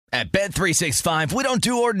At Bet365, we don't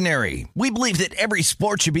do ordinary. We believe that every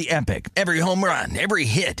sport should be epic. Every home run, every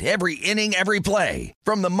hit, every inning, every play.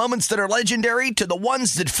 From the moments that are legendary to the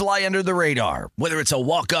ones that fly under the radar. Whether it's a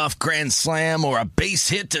walk-off grand slam or a base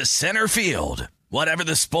hit to center field. Whatever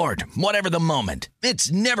the sport, whatever the moment.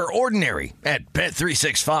 It's never ordinary at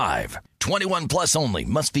Bet365. 21 plus only.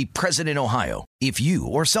 Must be present in Ohio. If you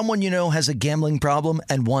or someone you know has a gambling problem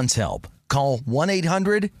and wants help, call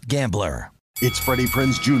 1-800-GAMBLER. It's Freddie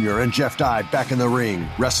Prinze Jr. and Jeff Dye back in the ring.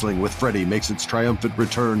 Wrestling with Freddie makes its triumphant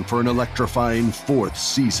return for an electrifying 4th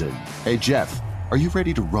season. Hey, Jeff, are you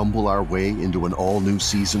ready to rumble our way into an all-new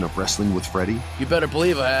season of Wrestling with Freddie? You better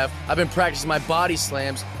believe I have. I've been practicing my body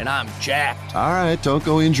slams, and I'm jacked. All right, don't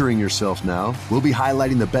go injuring yourself now. We'll be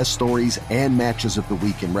highlighting the best stories and matches of the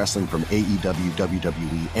week in wrestling from AEW,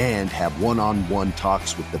 WWE, and have one-on-one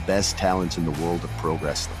talks with the best talents in the world of pro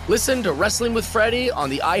wrestling. Listen to Wrestling with Freddie on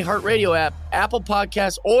the iHeartRadio app, Apple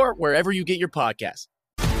Podcasts, or wherever you get your podcasts.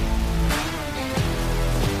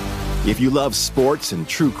 If you love sports and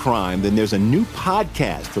true crime, then there's a new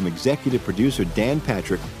podcast from executive producer Dan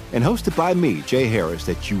Patrick and hosted by me, Jay Harris,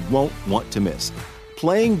 that you won't want to miss.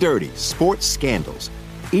 Playing Dirty: Sports Scandals.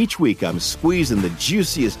 Each week, I'm squeezing the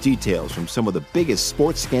juiciest details from some of the biggest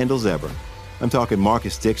sports scandals ever. I'm talking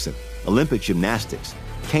Marcus Dixon, Olympic gymnastics,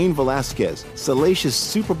 Cain Velasquez, salacious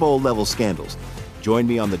Super Bowl-level scandals. Join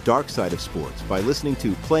me on the dark side of sports by listening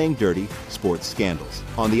to Playing Dirty: Sports Scandals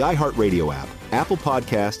on the iHeartRadio app, Apple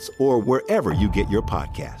Podcasts, or wherever you get your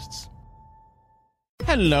podcasts.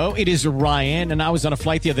 Hello, it is Ryan, and I was on a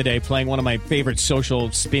flight the other day playing one of my favorite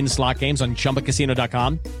social spin slot games on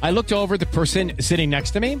ChumbaCasino.com. I looked over at the person sitting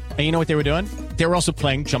next to me, and you know what they were doing? They were also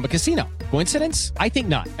playing Chumba Casino. Coincidence? I think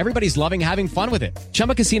not. Everybody's loving having fun with it.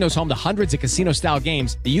 Chumba Casino is home to hundreds of casino-style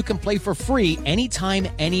games that you can play for free anytime,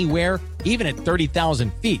 anywhere, even at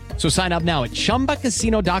 30,000 feet. So sign up now at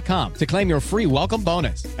ChumbaCasino.com to claim your free welcome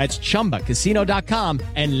bonus. That's ChumbaCasino.com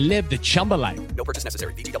and live the Chumba life. No purchase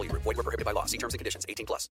necessary. VGW. Void where prohibited by law. See terms and conditions. 18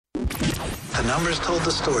 plus. The numbers told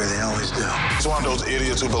the story. They always do. It's one of those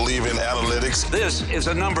idiots who believe in analytics. This is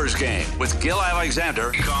a numbers game with Gil Alexander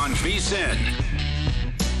on VSiN.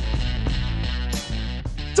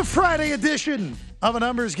 It's a Friday edition of a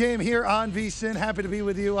numbers game here on VSiN. Happy to be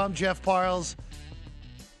with you. I'm Jeff Parles.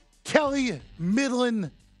 Kelly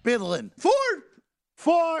Midland Bidlin.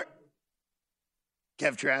 For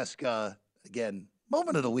Kev Trask, again,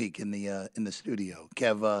 moment of the week in the studio.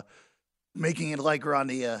 Kev, making it like we're on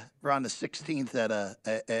the 16th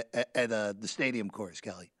at the stadium course,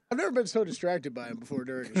 Kelly. I've never been so distracted by him before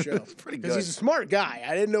during a show. It's pretty good. Because he's a smart guy.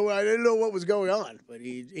 I didn't know what was going on, but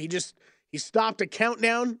he stopped a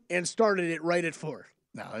countdown and started it right at 4.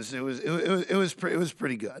 No, it was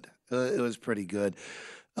pretty good. It was pretty good.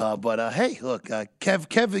 But hey, look,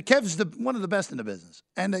 Kev's one of the best in the business,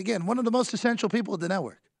 and again, one of the most essential people at the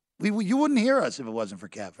network. You wouldn't hear us if it wasn't for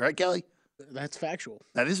Kev, right, Kelly? That's factual.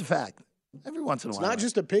 That is a fact. Every once in a while. It's not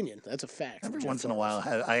just opinion. That's a fact. Every once in a while,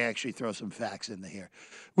 I actually throw some facts into here.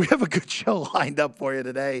 We have a good show lined up for you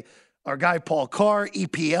today. Our guy Paul Carr,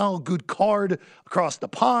 EPL, good card across the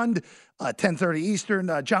pond, 10:30 Eastern.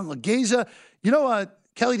 John Legeza. You know,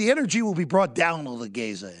 Kelly, the energy will be brought down with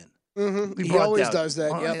Legeza in. Mm-hmm. He always does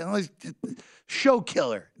that, yeah. Show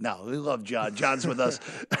killer. No, we love John. John's with us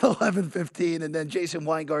at 11:15, and then Jason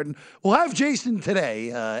Weingarten. We'll have Jason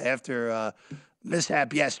today after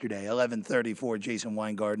mishap yesterday, 11:30 for Jason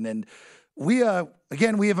Weingarten. And we have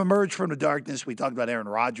emerged from the darkness. We talked about Aaron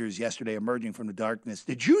Rodgers yesterday emerging from the darkness.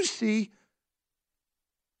 Did you see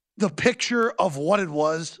the picture of what it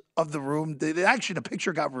was of the room? Actually, the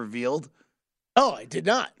picture got revealed. Oh, I did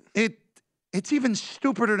not. It's even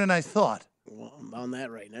stupider than I thought. Well, I'm on that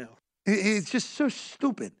right now. It's just so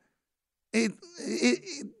stupid.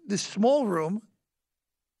 The small room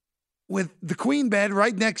with the queen bed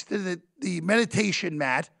right next to the meditation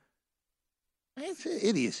mat. It's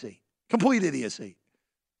idiocy. Complete idiocy.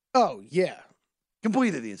 Oh, yeah.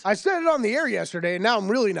 Complete idiocy. I said it on the air yesterday, and now I'm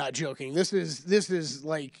really not joking. This is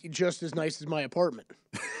like just as nice as my apartment.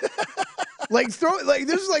 Throw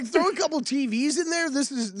a couple TVs in there.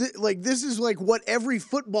 This is like what every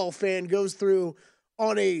football fan goes through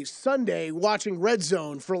on a Sunday watching Red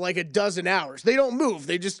Zone for like a dozen hours. They don't move.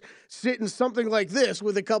 They just sit in something like this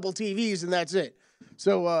with a couple TVs, and that's it.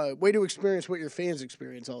 So, way to experience what your fans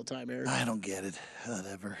experience all the time, Eric. I don't get it.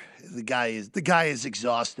 Whatever. The guy is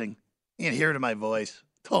exhausting. You can hear it in my voice.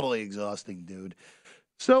 Totally exhausting, dude.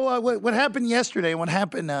 So, what happened yesterday? What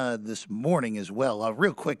happened this morning as well?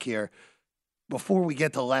 Real quick here, before we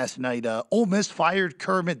get to last night, Ole Miss fired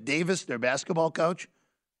Kermit Davis, their basketball coach.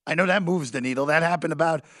 I know that moves the needle. That happened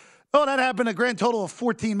a grand total of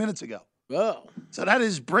 14 minutes ago. Oh. So that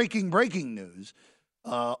is breaking news.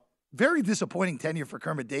 Very disappointing tenure for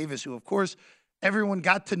Kermit Davis, who, of course, everyone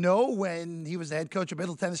got to know when he was the head coach of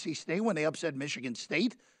Middle Tennessee State when they upset Michigan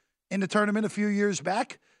State in the tournament a few years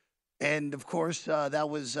back. And, of course, that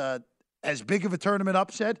was as big of a tournament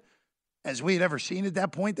upset as we had ever seen at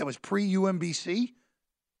that point. That was pre-UMBC.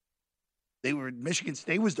 Michigan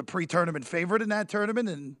State was the pre-tournament favorite in that tournament,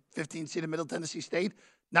 and 15-seeded Middle Tennessee State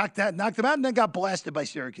knocked them out, and then got blasted by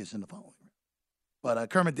Syracuse in the following round. But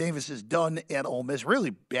Kermit Davis is done at Ole Miss.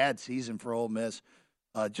 Really bad season for Ole Miss.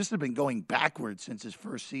 Just have been going backwards since his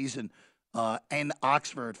first season in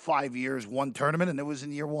Oxford. 5 years, one tournament, and it was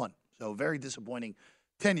in year one. So very disappointing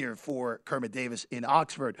tenure for Kermit Davis in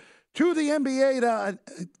Oxford. To the NBA,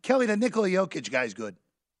 Kelly, the Nikola Jokic guy's good.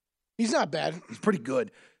 He's not bad. He's pretty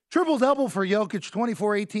good. Triple-double for Jokic,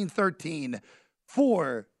 24, 18, 13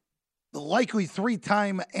 for the likely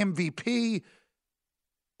three-time MVP.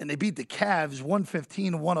 And they beat the Cavs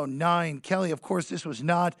 115-109. Kelly, of course, this was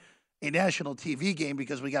not a national TV game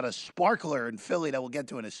because we got a sparkler in Philly that we'll get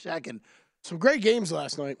to in a second. Some great games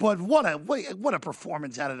last night. But what a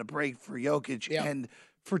performance out of the break for Jokic. Yeah. And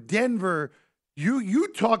for Denver, you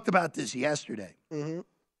talked about this yesterday. Mm-hmm.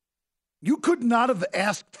 You could not have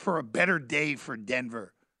asked for a better day for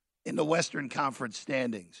Denver in the Western Conference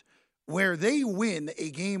standings, where they win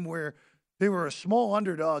a game where they were a small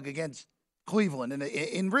underdog against Cleveland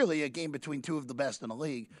in really a game between two of the best in the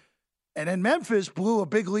league. And then Memphis blew a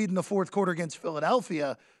big lead in the fourth quarter against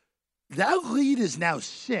Philadelphia. That lead is now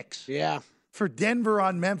 6 for Denver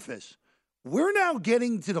on Memphis. We're now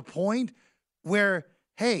getting to the point where,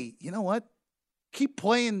 hey, you know what? Keep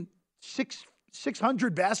playing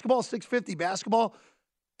 600 basketball, 650 basketball,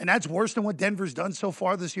 and that's worse than what Denver's done so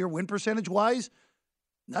far this year win percentage-wise.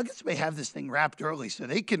 Nuggets may have this thing wrapped early so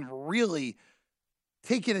they can really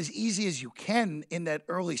take it as easy as you can in that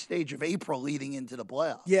early stage of April leading into the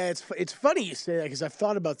playoffs. Yeah, it's funny you say that because I've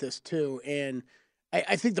thought about this too, and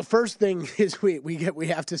I think the first thing is we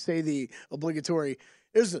have to say the obligatory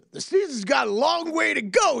is the season's got a long way to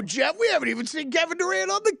go, Jeff. We haven't even seen Kevin Durant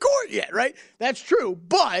on the court yet, right? That's true,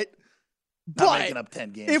 but making up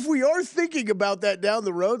 10 games. If we are thinking about that down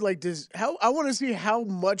the road, I want to see how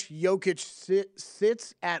much Jokic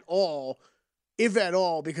sits at all. If at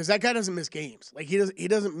all, because that guy doesn't miss games. Like he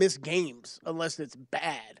doesn't miss games unless it's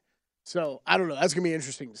bad. So I don't know. That's gonna be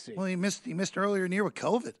interesting to see. Well, he missed earlier in the year with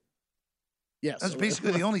COVID. Yes, that's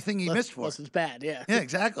basically the only thing he missed for. Unless it's bad, yeah. Yeah,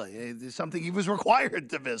 exactly. It's something he was required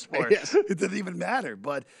to miss for. Yes. It didn't even matter.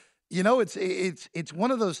 But it's one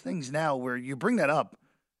of those things now where you bring that up.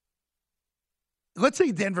 Let's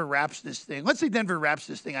say Denver wraps this thing. Let's say Denver wraps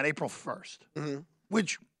this thing on April 1st,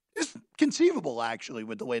 which is conceivable actually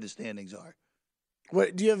with the way the standings are.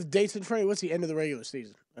 What do you have dates in front of you? What's the end of the regular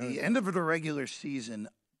season? The end of the regular season,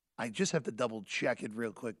 I just have to double check it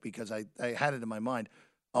real quick because I had it in my mind.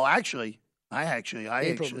 Oh, April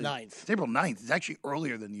 9th. It's April 9th. It's actually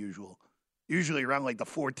earlier than usual. Usually around like the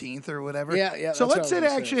 14th or whatever. Yeah. So let's say they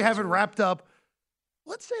actually have it wrapped up.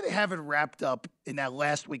 Let's say they have it wrapped up in that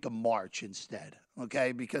last week of March instead,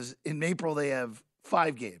 okay? Because in April they have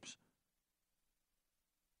 5 games.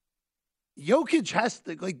 Jokic has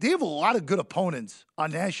to, they have a lot of good opponents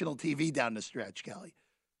on national TV down the stretch, Kelly.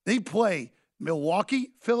 They play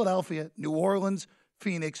Milwaukee, Philadelphia, New Orleans,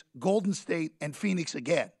 Phoenix, Golden State, and Phoenix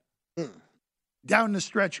again. Down the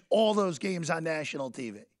stretch, all those games on national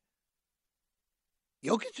TV.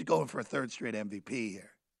 Jokic is going for a 3rd straight MVP here.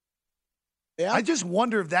 Yeah. I just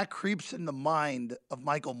wonder if that creeps in the mind of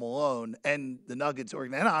Michael Malone and the Nuggets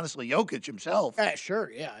organization, and honestly, Jokic himself. Yeah,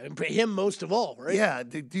 sure, yeah. And him most of all, right? Yeah.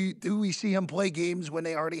 Do we see him play games when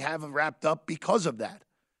they already have him wrapped up because of that?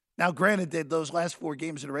 Now, granted, those last 4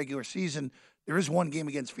 games of the regular season, there is one game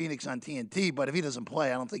against Phoenix on TNT, but if he doesn't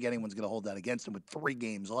play, I don't think anyone's going to hold that against him with 3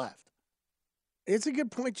 games left. It's a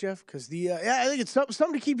good point, Jeff, because I think it's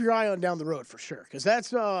something to keep your eye on down the road for sure. Because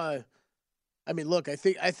that's, I mean, look, I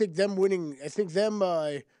think them winning,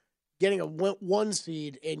 getting a 1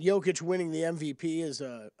 seed and Jokic winning the MVP is,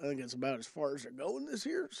 I think it's about as far as they're going this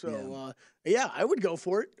year. So, I would go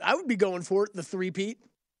for it. I would be going for it, the 3-peat.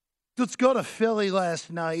 Let's go to Philly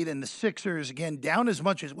last night, and the Sixers, again, down as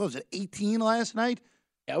much as, 18 last night?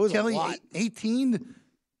 Yeah, it was Kelly, a lot. 18?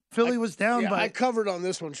 Philly was down by... I covered on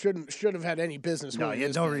this one. Should have had any business. No, you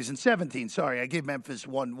had no reason. 17, sorry. I gave Memphis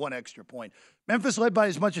one extra point. Memphis led by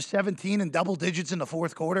as much as 17 in double digits in the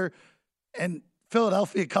fourth quarter, and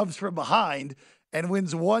Philadelphia comes from behind and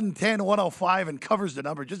wins 110-105 and covers the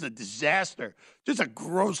number. Just a disaster. Just a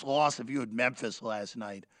gross loss if you had Memphis last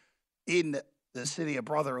night in the city of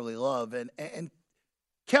brotherly love. And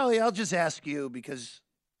Kelly, I'll just ask you, because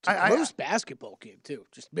close basketball game, too.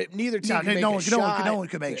 Just neither team can make a shot. No one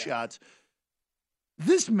can make shots.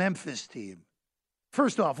 This Memphis team,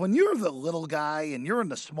 first off, when you're the little guy and you're in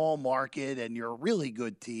the small market and you're a really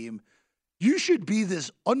good team, you should be this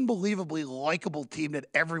unbelievably likable team that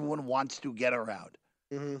everyone wants to get around.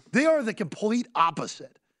 Mm-hmm. They are the complete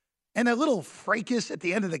opposite. And a little fracas at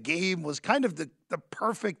the end of the game was kind of the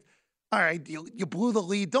perfect, all right, you blew the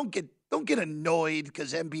lead. Don't get annoyed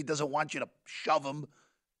because Embiid doesn't want you to shove him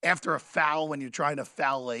after a foul when you're trying to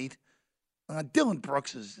foul late. Dylan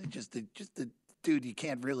Brooks is just the dude you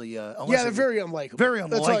can't really they're very unlikable. Very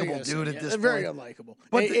unlikable dude at this point. Very unlikable.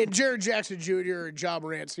 But and Jaren Jackson Jr. and Ja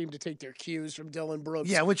Morant seem to take their cues from Dylan Brooks.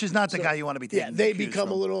 Yeah, which is not the guy you want to be taking. Yeah, they become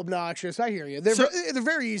a little obnoxious. I hear you. They're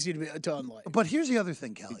very easy to unlike. But here's the other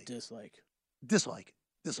thing, Kelly. Dislike.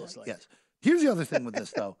 Yes. Here's the other thing with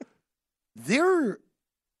this though.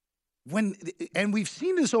 And we've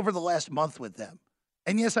seen this over the last month with them.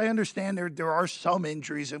 And yes, I understand there are some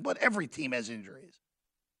injuries, but every team has injuries.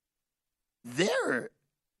 They're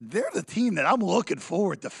the team that I'm looking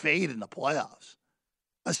forward to fade in the playoffs,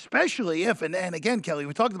 especially if, and again, Kelly,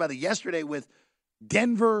 we talked about it yesterday with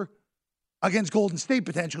Denver against Golden State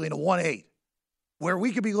potentially in a 1-8, where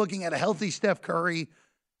we could be looking at a healthy Steph Curry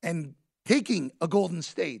and taking a Golden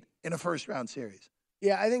State in a first-round series.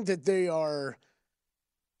 Yeah, I think that they are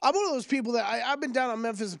 – I'm one of those people that I've been down on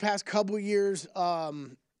Memphis the past couple of years.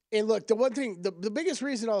 And look, the one thing, the biggest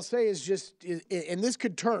reason I'll say is just, and this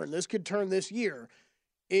could turn this year.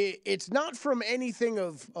 It's not from anything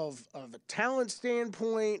of a talent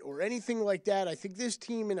standpoint or anything like that. I think this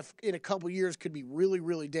team in a couple of years could be really,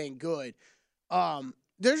 really dang good.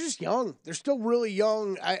 They're just young. They're still really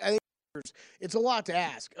young. I think it's a lot to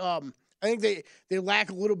ask. I think they lack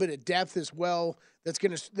a little bit of depth as well. That's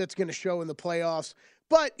gonna show in the playoffs.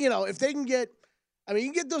 But if they can get. I mean,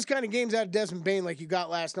 you can get those kind of games out of Desmond Bane like you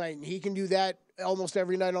got last night, and he can do that almost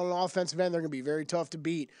every night on an offensive end. They're going to be very tough to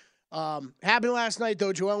beat. Happened last night,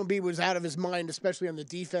 though. Joel Embiid was out of his mind, especially on the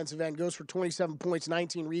defensive end. Goes for 27 points,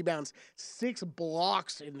 19 rebounds, 6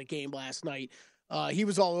 blocks in the game last night. He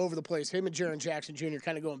was all over the place. Him and Jaren Jackson Jr.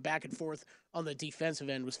 kind of going back and forth on the defensive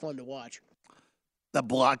end was fun to watch. The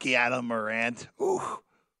blocky Adam Morant. Ooh.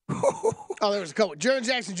 There was a couple. Jaren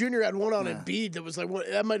Jackson Jr. had one on Embiid that was like,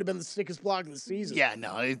 that might have been the sickest block of the season. Yeah,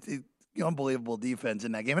 no, unbelievable defense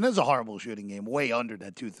in that game. And it was a horrible shooting game, way under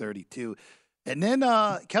that 232. And then,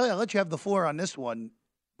 Kelly, I'll let you have the floor on this one.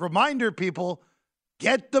 Reminder, people,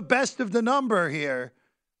 get the best of the number here.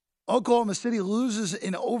 Oklahoma City loses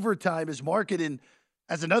in overtime, is marketed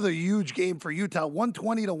as another huge game for Utah,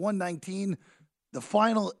 120-119, the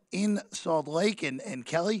final in Salt Lake. And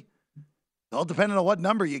Kelly, all depending on what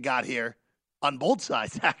number you got here on both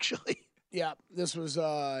sides, actually. Yeah, this was,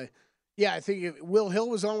 I think Will Hill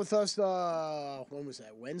was on with us, when was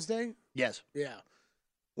that, Wednesday? Yes. Yeah,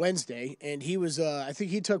 Wednesday. And he was, I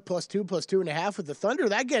think he took +2.5 with the Thunder.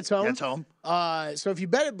 That gets home. So if you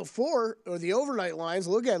bet it before, or the overnight lines,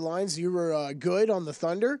 look at lines, you were good on the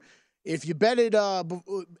Thunder. If you bet it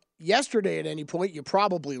yesterday at any point, you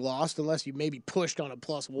probably lost, unless you maybe pushed on a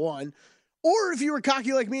 +1. Or if you were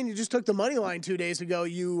cocky like me and you just took the money line 2 days ago,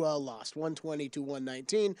 you lost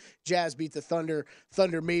 120-119. Jazz beat the Thunder.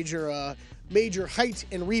 Thunder major height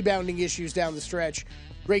and rebounding issues down the stretch.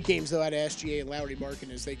 Great games though out of SGA and Lauri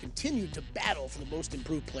Markkanen as they continue to battle for the most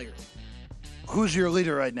improved player. Who's your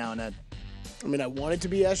leader right now, Ned? I mean, I want it to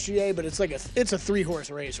be SGA, but it's a 3-horse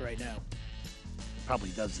race right now. Probably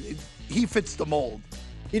does. He fits the mold.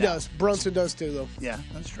 He does. Brunson does too, though. Yeah,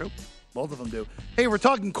 that's true. Both of them do. Hey, we're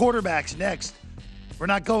talking quarterbacks next. We're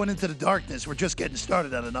not going into the darkness. We're just getting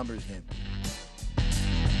started on a numbers game.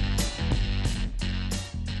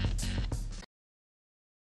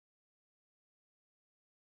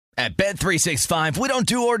 At Bet365, we don't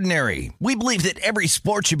do ordinary. We believe that every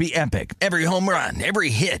sport should be epic. Every home run, every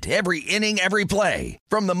hit, every inning, every play.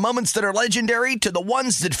 From the moments that are legendary to the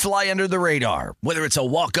ones that fly under the radar. Whether it's a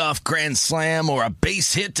walk-off grand slam or a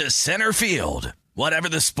base hit to center field. Whatever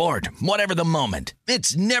the sport, whatever the moment,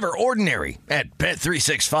 it's never ordinary at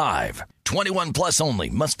Bet365. 21 plus only.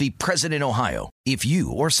 Must be present in Ohio. If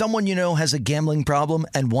you or someone you know has a gambling problem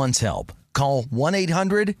and wants help, call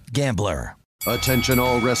 1-800-GAMBLER. Attention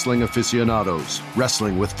all wrestling aficionados.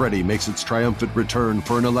 Wrestling with Freddie makes its triumphant return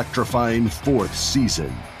for an electrifying 4th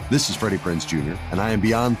season. This is Freddie Prinze Jr., and I am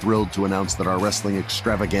beyond thrilled to announce that our wrestling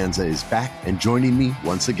extravaganza is back, and joining me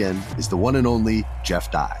once again is the one and only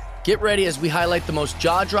Jeff Dye. Get ready as we highlight the most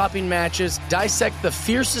jaw-dropping matches, dissect the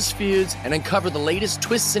fiercest feuds, and uncover the latest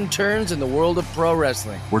twists and turns in the world of pro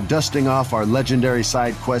wrestling. We're dusting off our legendary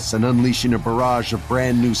side quests and unleashing a barrage of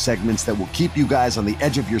brand new segments that will keep you guys on the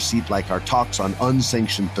edge of your seat like our talks on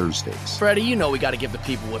Unsanctioned Thursdays. Freddie, you know we got to give the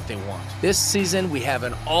people what they want. This season, we have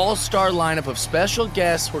an all-star lineup of special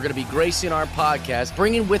guests who are going to be gracing our podcast,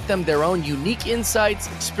 bringing with them their own unique insights,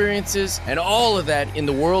 experiences, and all of that in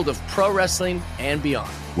the world of pro wrestling and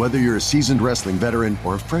beyond. Whether you're a seasoned wrestling veteran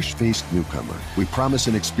or a fresh-faced newcomer, we promise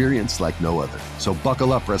an experience like no other. So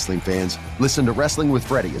buckle up, wrestling fans. Listen to Wrestling with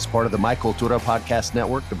Freddie as part of the My Cultura Podcast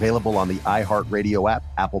Network, available on the iHeartRadio app,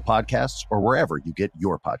 Apple Podcasts, or wherever you get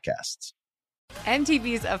your podcasts.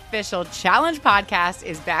 MTV's official Challenge podcast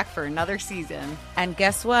is back for another season. And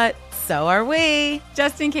guess what? So are we.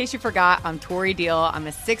 Just in case you forgot, I'm Tori Deal. I'm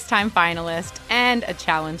a 6-time finalist and a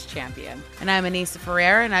Challenge champion. And I'm Anissa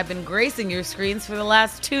Ferreira, and I've been gracing your screens for the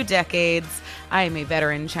last 2 decades. I am a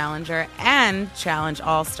veteran challenger and Challenge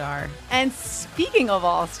All-Star. And speaking of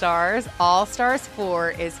All-Stars, All-Stars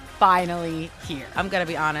 4 is finally here. I'm going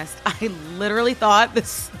to be honest. I literally thought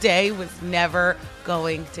this day was never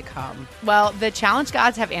going to come. Well, the Challenge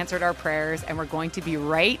gods have answered our prayers, and we're going to be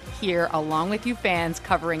right here along with you fans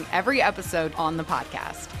covering every episode on the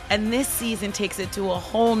podcast. And this season takes it to a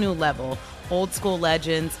whole new level. Old school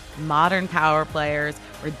legends, modern power players,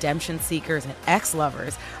 redemption seekers, and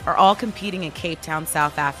ex-lovers are all competing in Cape Town,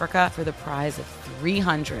 South Africa for the prize of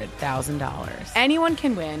 $300,000. Anyone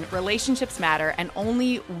can win, relationships matter, and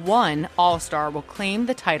only one All-Star will claim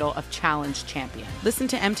the title of Challenge Champion. Listen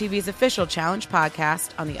to MTV's official Challenge podcast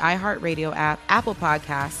on the iHeartRadio app, Apple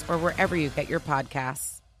Podcasts, or wherever you get your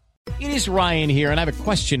podcasts. It is Ryan here, and I have a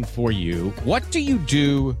question for you. What do you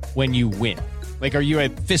do when you win? Like, are you a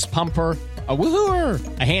fist pumper, a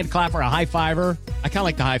woohooer, a hand clapper, a high fiver? I kind of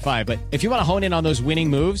like the high five, but if you want to hone in on those winning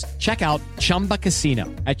moves, check out Chumba Casino.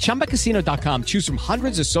 At ChumbaCasino.com, choose from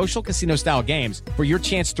hundreds of social casino-style games for your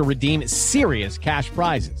chance to redeem serious cash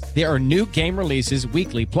prizes. There are new game releases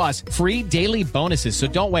weekly, plus free daily bonuses. So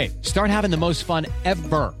don't wait. Start having the most fun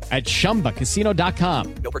ever at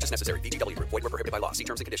ChumbaCasino.com. No purchase necessary. VGW. Void where prohibited by law. See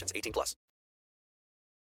terms and conditions. 18+.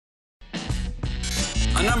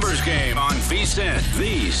 A numbers game on VSiN,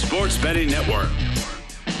 the sports betting network.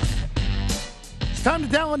 It's time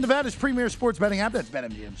to download Nevada's premier sports betting app. That's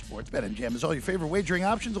BetMGM Sports. BetMGM is all your favorite wagering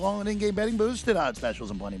options, along with in-game betting boosted odds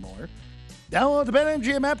specials and plenty more. Download the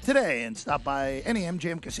BetMGM app today and stop by any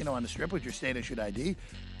MGM casino on the Strip with your state-issued ID.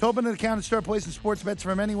 To open an account and start placing sports bets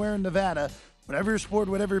from anywhere in Nevada. Whatever your sport,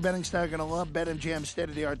 whatever your betting style, you're going to love BetMGM's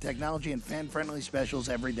state-of-the-art technology and fan-friendly specials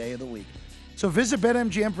every day of the week. So visit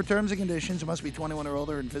BetMGM for terms and conditions. You must be 21 or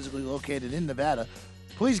older and physically located in Nevada.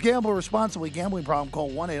 Please gamble responsibly. Gambling problem,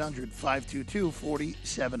 call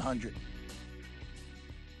 1-800-522-4700.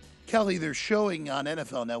 Kelly, they're showing on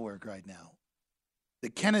NFL Network right now the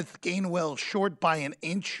Kenneth Gainwell short by an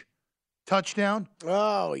inch touchdown.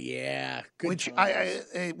 Oh, yeah. Good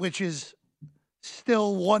which is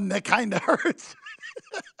still one that kind of hurts.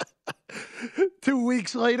 2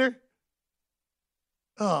 weeks later.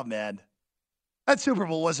 Oh, man. That Super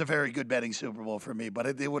Bowl was a very good betting Super Bowl for me, but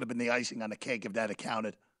it would have been the icing on the cake if that had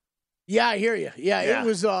counted. Yeah, I hear you. Yeah,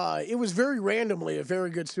 it was very randomly a very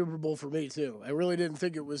good Super Bowl for me too. I really didn't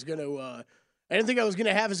think it was going to. I didn't think I was going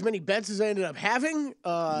to have as many bets as I ended up having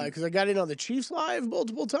because I got in on the Chiefs live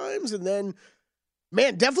multiple times, and then,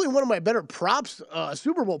 man, definitely one of my better props,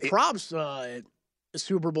 Super Bowl props,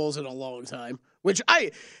 Super Bowls in a long time. Which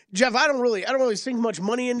Jeff, I don't really sink much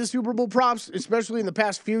money into Super Bowl props, especially in the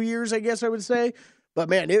past few years, I guess I would say. But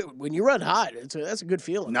man, when you run hot, that's a good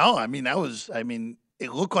feeling. No, I mean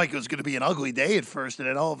it looked like it was going to be an ugly day at first, and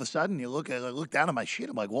then all of a sudden I look down at my sheet,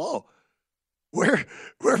 I'm like, whoa, we're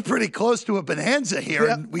pretty close to a bonanza here,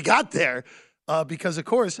 and we got there. Because of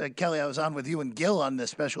course, Kelly, I was on with you and Gil on the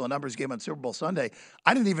special numbers game on Super Bowl Sunday.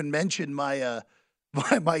 I didn't even mention my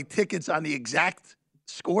my tickets on the exact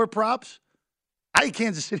score props. I had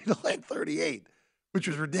Kansas City to land 38, which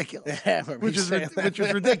was ridiculous. Which was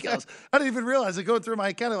ridiculous. I didn't even realize I go through my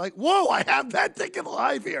account. I'm like, whoa, I have that ticket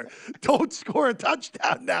live here. Don't score a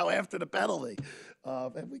touchdown now after the penalty.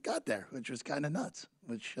 And we got there, which was kind of nuts,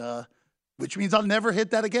 which means I'll never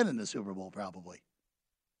hit that again in the Super Bowl probably.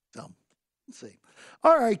 So, let's see.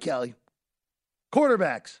 All right, Kelly.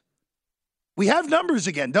 Quarterbacks. We have numbers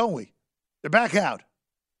again, don't we? They're back out.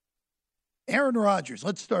 Aaron Rodgers,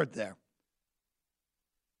 let's start there.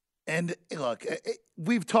 And look,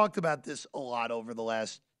 we've talked about this a lot over the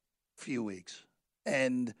last few weeks.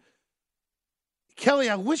 And Kelly,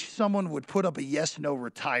 I wish someone would put up a yes-no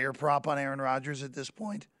retire prop on Aaron Rodgers at this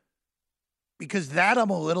point. Because that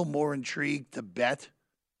I'm a little more intrigued to bet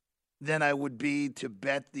than I would be to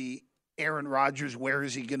bet the Aaron Rodgers, where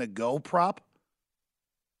is he going to go prop.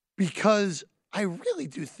 Because I really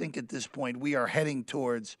do think at this point we are heading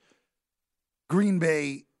towards Green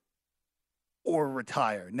Bay or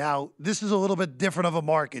retire. Now, this is a little bit different of a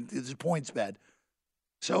market. It's a points bet.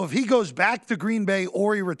 So if he goes back to Green Bay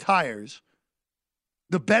or he retires,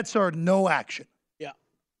 the bets are no action. Yeah.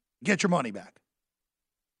 Get your money back.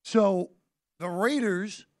 So the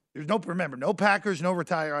Raiders, remember, no Packers, no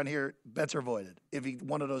retire on here. Bets are voided if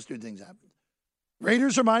one of those two things happens.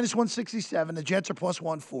 Raiders are minus 167. The Jets are plus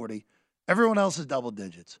 140. Everyone else is double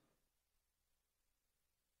digits.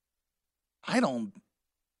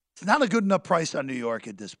 It's not a good enough price on New York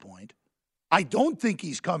at this point. I don't think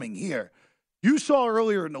he's coming here. You saw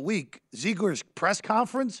earlier in the week, Ziegler's press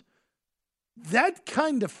conference. That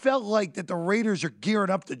kind of felt like that the Raiders are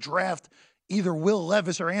gearing up to draft either Will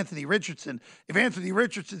Levis or Anthony Richardson, if Anthony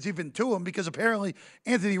Richardson's even to him, because apparently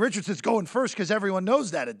Anthony Richardson's going first because everyone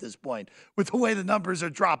knows that at this point with the way the numbers are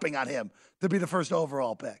dropping on him to be the first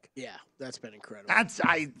overall pick. Yeah, that's been incredible.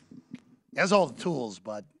 He has all the tools,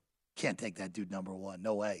 but can't take that dude number one.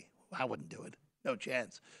 No way. I wouldn't do it. No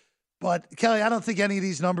chance. But, Kelly, I don't think any of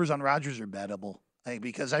these numbers on Rodgers are bettable,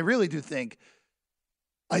 because I really do think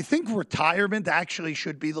retirement actually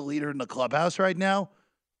should be the leader in the clubhouse right now.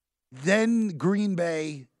 Then Green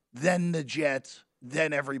Bay, then the Jets,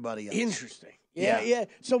 then everybody else. Interesting. Yeah.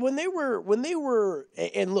 So when they were,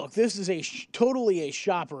 and look, this is totally a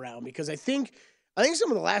shop around, because I think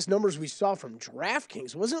some of the last numbers we saw from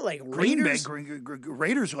DraftKings, wasn't it like Raiders?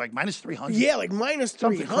 Raiders were like minus 300. Yeah, like minus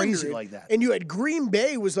 300. Something crazy like that. And you had Green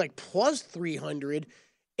Bay was like plus 300.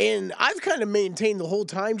 And I've kind of maintained the whole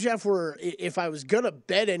time, Jeff, where if I was going to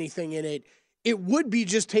bet anything in it, it would be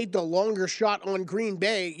just take the longer shot on Green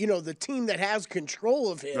Bay, the team that has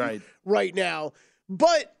control of him right now.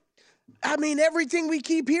 But, I mean, everything we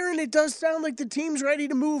keep hearing, it does sound like the team's ready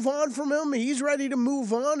to move on from him. He's ready to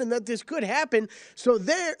move on, and that this could happen. So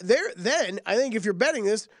then, I think if you're betting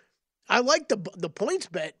this, I like the points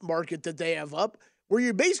bet market that they have up, where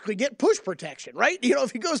you basically get push protection, right?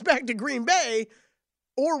 If he goes back to Green Bay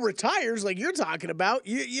or retires, like you're talking about,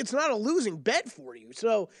 it's not a losing bet for you.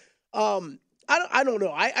 So, I don't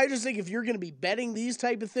know. I just think if you're going to be betting these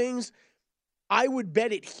type of things, I would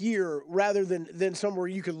bet it here rather than somewhere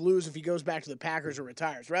you could lose if he goes back to the Packers or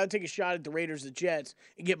retires. Rather take a shot at the Raiders, the Jets,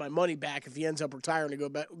 and get my money back if he ends up retiring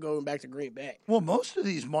and going back to Green Bay. Well, most of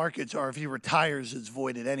these markets are if he retires, it's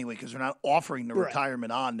voided anyway because they're not offering the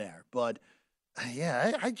retirement on there. But,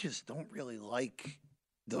 I just don't really like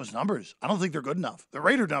those numbers. I don't think they're good enough. The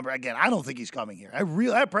Raider number, again, I don't think he's coming here.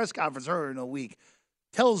 That press conference earlier in the week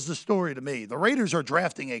tells the story to me. The Raiders are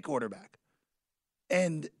drafting a quarterback.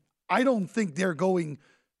 And I don't think they're going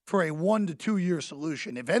for a 1 to 2 year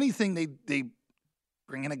solution. If anything, they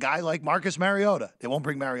bring in a guy like Marcus Mariota. They won't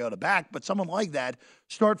bring Mariota back, but someone like that,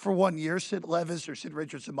 start for 1 year, sit Levis or sit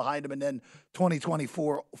Richardson behind him, and then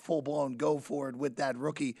 2024 full-blown go for it with that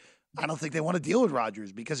rookie. I don't think they want to deal with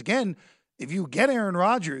Rodgers because, again, if you get Aaron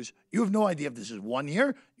Rodgers, you have no idea if this is 1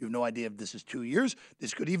 year. You have no idea if this is 2 years.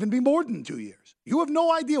 This could even be more than 2 years. You have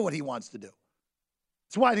no idea what he wants to do.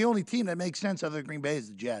 That's why the only team that makes sense other than Green Bay is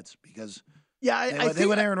the Jets because they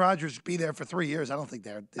let Aaron Rodgers be there for 3 years. I don't think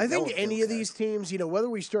I think any of these teams, whether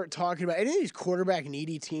we start talking about any of these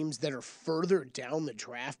quarterback-needy teams that are further down the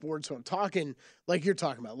draft board, so I'm talking like you're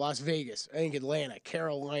talking about Las Vegas, I think Atlanta,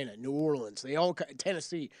 Carolina, New Orleans,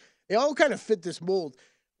 Tennessee, they all kind of fit this mold.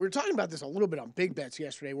 We were talking about this a little bit on Big Bets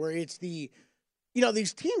yesterday, where it's these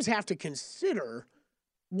teams have to consider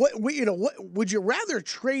what would you rather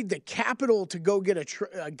trade the capital to go get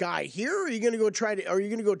a guy here, or are you going to go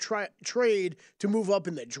trade to move up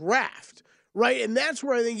in the draft, right? And that's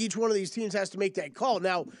where I think each one of these teams has to make that call.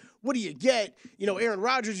 Now, what do you get? Aaron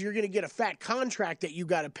Rodgers, you're going to get a fat contract that you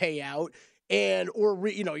got to pay out, and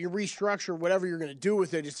you restructure whatever you're going to do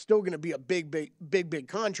with it. It's still going to be a big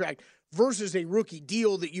contract. Versus a rookie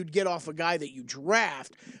deal that you'd get off a guy that you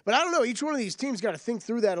draft. But I don't know. Each one of these teams got to think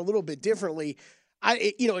through that a little bit differently.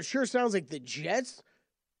 It sure sounds like the Jets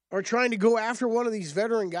are trying to go after one of these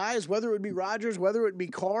veteran guys, whether it would be Rodgers, whether it be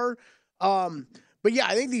Carr. But,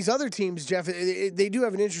 I think these other teams, Jeff, they do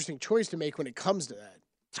have an interesting choice to make when it comes to that.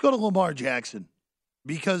 Let's go to Lamar Jackson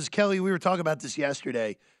because, Kelly, we were talking about this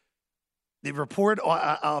yesterday. The report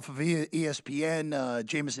off of ESPN,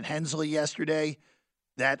 Jamison Hensley yesterday,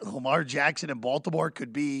 that Lamar Jackson in Baltimore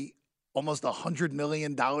could be almost $100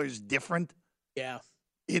 million different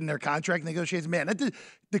in their contract negotiations. Man,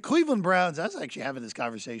 the Cleveland Browns, I was actually having this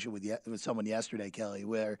conversation with someone yesterday, Kelly,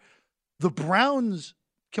 where the Browns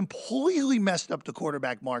completely messed up the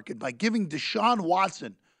quarterback market by giving Deshaun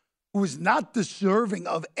Watson who is not deserving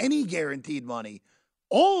of any guaranteed money,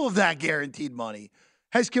 all of that guaranteed money,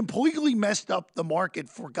 has completely messed up the market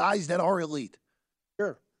for guys that are elite.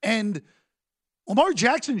 Sure. And Lamar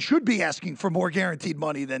Jackson should be asking for more guaranteed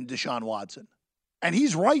money than Deshaun Watson. And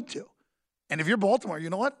he's right to. And if you're Baltimore, you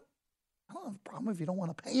know what? I don't have a problem if you don't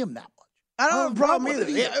want to pay him that much. I don't have a problem either.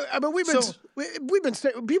 Yeah, I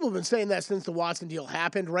mean, people have been saying that since the Watson deal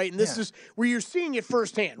happened, right? And this is where you're seeing it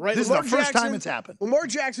firsthand, right? This is the first time it's happened. Lamar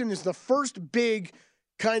Jackson is the first big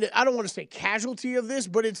kind of, I don't want to say casualty of this,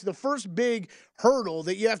 but it's the first big hurdle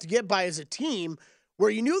that you have to get by as a team where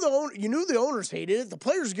you knew the owners hated it. The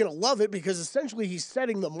players are going to love it because essentially he's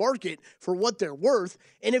setting the market for what they're worth.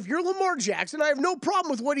 And if you're Lamar Jackson, I have no problem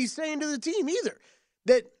with what he's saying to the team either.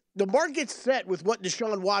 That the market's set with what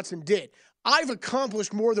Deshaun Watson did. I've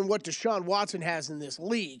accomplished more than what Deshaun Watson has in this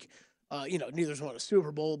league. Neither's won a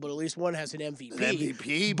Super Bowl, but at least one has an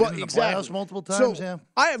MVP. Been in the playoffs multiple times, so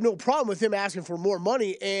I have no problem with him asking for more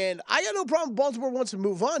money, and I got no problem Baltimore wants to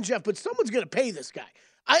move on, Jeff, but someone's going to pay this guy.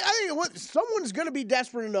 I think someone's going to be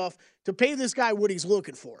desperate enough to pay this guy what he's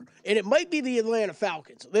looking for, and it might be the Atlanta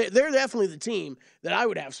Falcons. They're definitely the team that I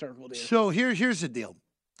would have circled in. So here's the deal.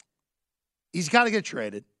 He's got to get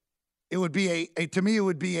traded. It would be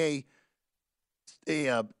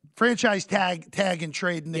a franchise tag and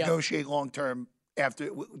trade and negotiate long term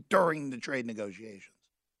during the trade negotiations.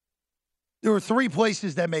 There were three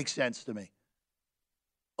places that make sense to me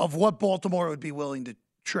of what Baltimore would be willing to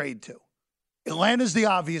trade to. Atlanta's the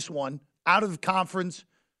obvious one, out of conference,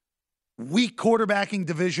 weak quarterbacking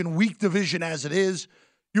division, weak division as it is.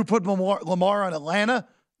 You put Lamar on Atlanta,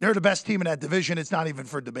 they're the best team in that division. It's not even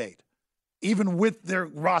for debate, even with their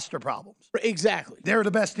roster problems. Exactly. They're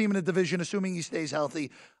the best team in the division, assuming he stays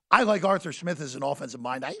healthy. I like Arthur Smith as an offensive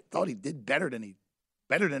mind. I thought he did better than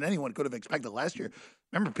anyone could have expected last year.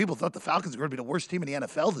 Remember, people thought the Falcons were going to be the worst team in the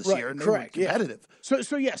NFL this year, and they were competitive. Yeah.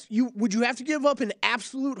 So yes, would you have to give up an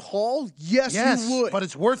absolute haul? Yes, you would. But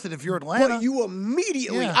it's worth it if you're Atlanta. But you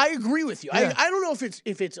immediately, I agree with you. Yeah. I don't know if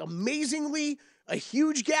it's amazingly a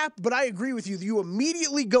huge gap, but I agree with you. You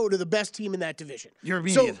immediately go to the best team in that division. You're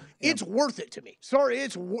immediate. So it's worth it to me. Sorry,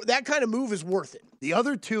 that kind of move is worth it. The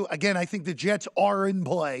other two, again, I think the Jets are in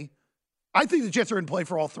play. I think the Jets are in play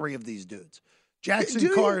for all three of these dudes.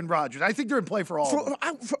 Jackson, Carr, and Rodgers. I think they're in play for all of them.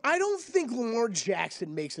 I don't think Lamar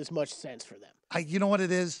Jackson makes as much sense for them. You know what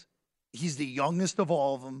it is? He's the youngest of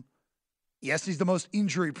all of them. Yes, he's the most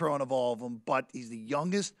injury-prone of all of them, but he's the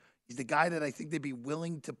youngest. He's the guy that I think they'd be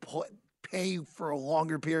willing to pay for a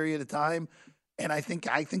longer period of time. And I think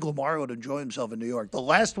Lamar would enjoy himself in New York. The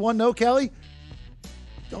last one, though, Kelly,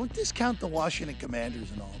 don't discount the Washington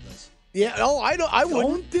Commanders in all this. Yeah, I wouldn't.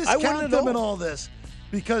 Don't discount them in all this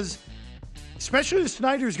because especially if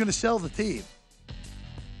Snyder's going to sell the team.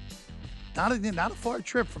 Not a far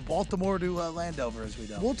trip from Baltimore to Landover, as we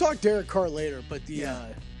know. We'll talk Derek Carr later, but the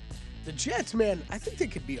Jets, man, I think they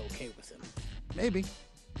could be okay with him. Maybe.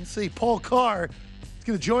 We'll see. Paul Carr is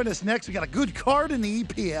going to join us next. We got a good card in the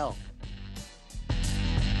EPL.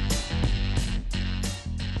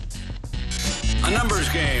 A numbers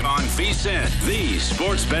game on VSiN, the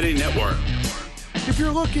Sports Betting Network. If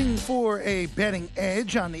you're looking for a betting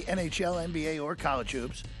edge on the NHL, NBA, or college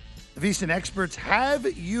hoops, the VSiN experts have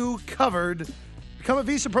you covered. Become a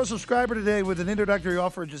VSiN Pro subscriber today with an introductory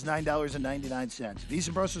offer of just $9.99.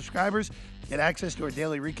 VSiN Pro subscribers get access to our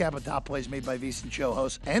daily recap of top plays made by VSiN show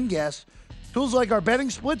hosts and guests. Tools like our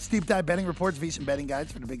betting splits, deep dive betting reports, VSiN betting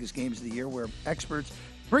guides for the biggest games of the year where experts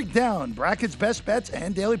break down brackets, best bets,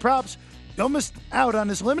 and daily props. Don't miss out on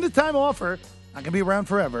this limited time offer. Not going to be around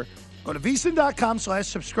forever. Go to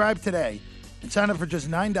VSiN.com/subscribe today and sign up for just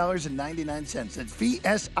 $9.99. That's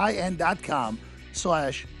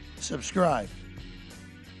VSIN.com/subscribe.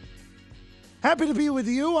 Happy to be with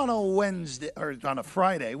you on a Wednesday or on a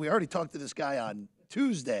Friday. We already talked to this guy on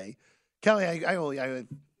Tuesday. Kelly, I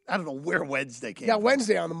don't know where Wednesday came from.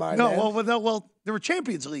 Wednesday on the mind. Well, there were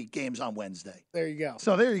Champions League games on Wednesday. There you go.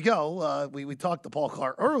 So there you go. We talked to Paul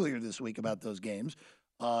Carr earlier this week about those games.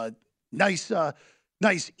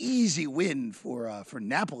 Nice, easy win for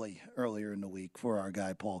Napoli earlier in the week for our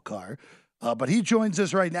guy Paul Carr. But he joins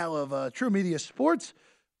us right now of True Media Sports.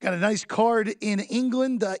 Got a nice card in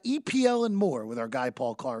England, EPL and more with our guy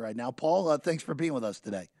Paul Carr right now. Paul, thanks for being with us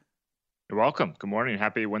today. You're welcome. Good morning.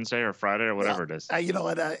 Happy Wednesday or Friday or whatever it is. You know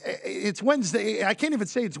what? It's Wednesday. I can't even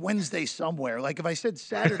say it's Wednesday somewhere. Like if I said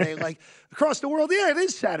Saturday, like across the world, it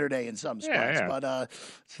is Saturday in some spots. Yeah. But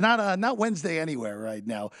it's not Wednesday anywhere right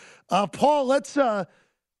now. Paul, let's go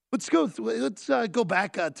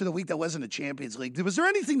back to the week that wasn't a Champions League. Was there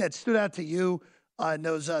anything that stood out to you in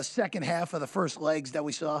those second half of the first legs that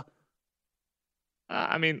we saw?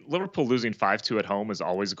 I mean, Liverpool losing 5-2 at home is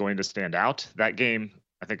always going to stand out. That game,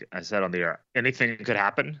 I think I said on the air, anything could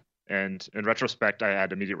happen. And in retrospect, I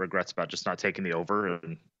had immediate regrets about just not taking the over.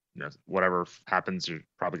 And whatever happens, you're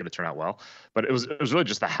probably going to turn out well. But it was really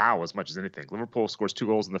just the how as much as anything. Liverpool scores 2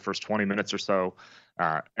 goals in the first 20 minutes or so,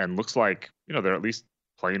 and looks like they're at least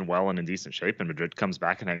playing well and in decent shape. And Madrid comes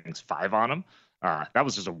back and hangs 5 on them. That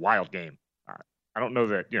was just a wild game. I don't know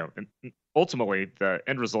that ultimately the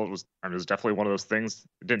end result was definitely one of those things.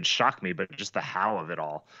 It didn't shock me, but just the how of it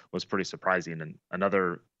all was pretty surprising. And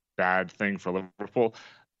another bad thing for Liverpool.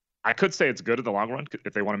 I could say it's good in the long run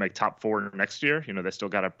if they want to make top 4 next year. They still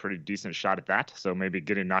got a pretty decent shot at that. So maybe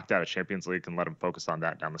getting knocked out of Champions League can let them focus on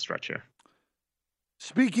that down the stretch here.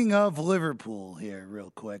 Speaking of Liverpool here,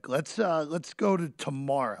 real quick, let's go to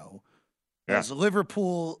tomorrow. Yeah. As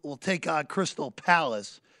Liverpool will take on Crystal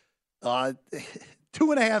Palace.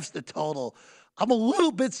 2.5's the total. I'm a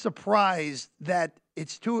little bit surprised that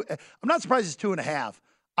it's 2. I'm not surprised it's 2.5.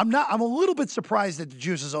 I'm a little bit surprised that the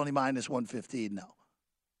juice is only minus 115 now.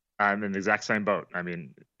 I'm in the exact same boat. I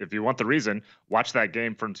mean, if you want the reason, watch that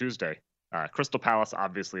game from Tuesday. Crystal Palace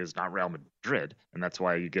obviously is not Real Madrid, and that's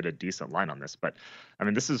why you get a decent line on this. But, I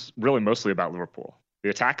mean, this is really mostly about Liverpool. The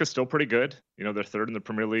attack is still pretty good. They're 3rd in the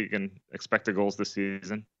Premier League in expected goals this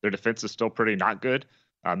season. Their defense is still pretty not good.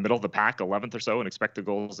 Middle of the pack, 11th or so in expected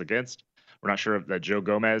goals against. We're not sure if that Joe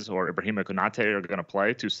Gomez or Ibrahima Konate are going to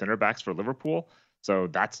play, 2 center backs for Liverpool. So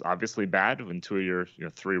that's obviously bad when 2 of your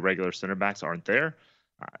 3 regular center backs aren't there.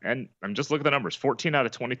 And I'm just looking at the numbers. 14 out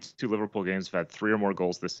of 22 Liverpool games have had 3 or more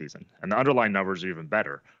goals this season. And the underlying numbers are even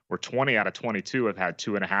better, where 20 out of 22 have had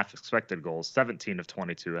 2.5 expected goals. 17 of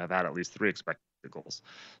 22 have had at least 3 expected goals.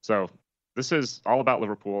 So this is all about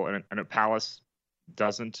Liverpool. And Palace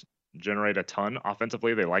doesn't generate a ton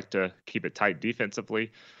offensively. They like to keep it tight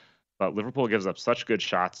defensively. But Liverpool gives up such good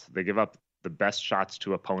shots. They give up the best shots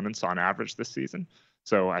to opponents on average this season.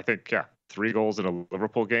 So I think, 3 goals in a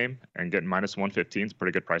Liverpool game and getting minus 115 is a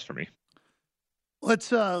pretty good price for me. Let's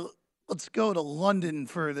go to London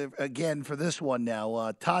for this one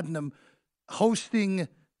now. Tottenham hosting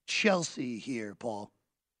Chelsea here, Paul,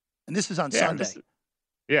 and this is on Sunday.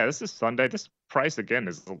 This is Sunday. This price again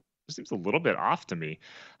seems a little bit off to me.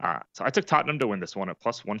 So I took Tottenham to win this one at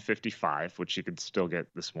plus 155, which you could still get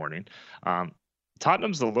this morning.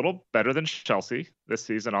 Tottenham's a little better than Chelsea this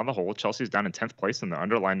season on the whole. Chelsea's down in 10th place, and the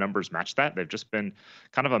underlying numbers match that. They've just been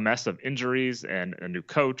kind of a mess of injuries and a new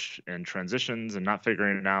coach and transitions and not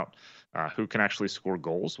figuring out who can actually score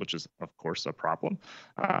goals, which is, of course, a problem.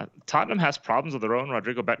 Tottenham has problems of their own.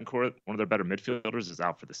 Rodrigo Betancourt, one of their better midfielders, is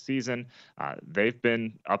out for the season. They've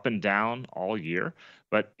been up and down all year,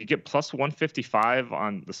 but you get plus 155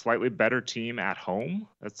 on the slightly better team at home.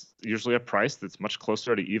 That's usually a price that's much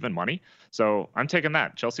closer to even money. So I'm taking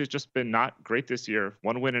that. Chelsea's just been not great this year.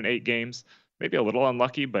 1 win in 8 games, maybe a little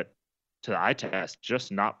unlucky, but to the eye test,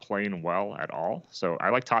 just not playing well at all. So I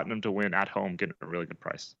like Tottenham to win at home, getting a really good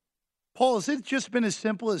price. Paul, has it just been as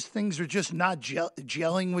simple as things are just not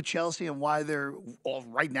gelling with Chelsea and why they're all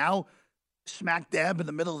right now smack dab in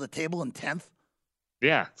the middle of the table in 10th?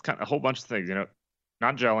 Yeah, it's kind of a whole bunch of things,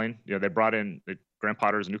 not gelling. They brought in Graham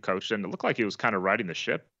Potter's new coach, and it looked like he was kind of riding the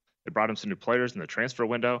ship. They brought him some new players in the transfer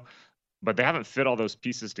window, but they haven't fit all those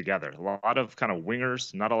pieces together. A lot of kind of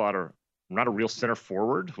wingers, not a real center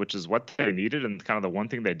forward, which is what they needed and kind of the one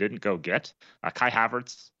thing they didn't go get. Kai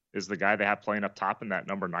Havertz is the guy they have playing up top in that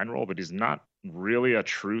number 9 role, but he's not really a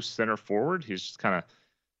true center forward. He's just kind of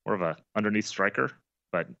more of a underneath striker,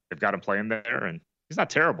 but they've got him playing there, and he's not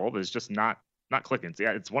terrible, but it's just not clicking. So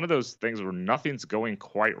yeah, it's one of those things where nothing's going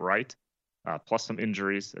quite right, plus some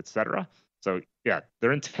injuries, etc. So yeah,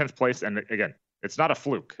 they're in 10th place, and again, it's not a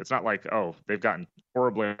fluke. It's not like, they've gotten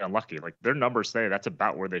horribly unlucky. Like their numbers say that's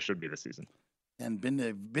about where they should be this season. And been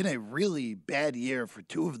a really bad year for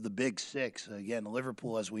 2 of the big 6. Again,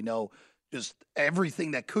 Liverpool, as we know, just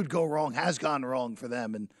everything that could go wrong has gone wrong for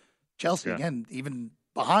them. And Chelsea, again, even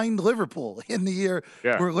behind Liverpool in the year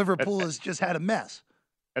where Liverpool has just had a mess.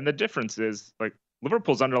 And the difference is, like,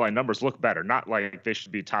 Liverpool's underlying numbers look better. Not like they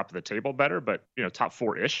should be top of the table better, but, top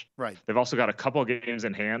 4-ish. Right. They've also got a couple of games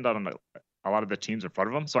in hand on a lot of the teams in front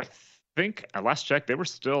of them. So I think at last check, they were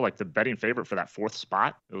still like the betting favorite for that 4th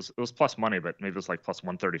spot. It was plus money, but maybe it was like plus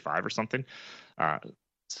 135 or something.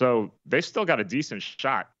 So they've still got a decent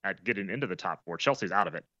shot at getting into the top 4. Chelsea's out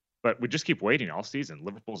of it, but we just keep waiting all season.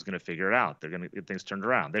 Liverpool's going to figure it out. They're going to get things turned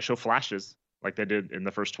around. They show flashes like they did in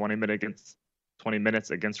the first 20 minutes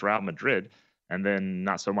against Real Madrid, and then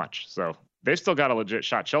not so much. So they've still got a legit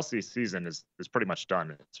shot. Chelsea's season is pretty much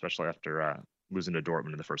done, especially after losing to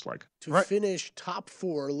Dortmund in the first leg. To finish top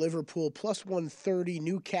 4, Liverpool plus 130,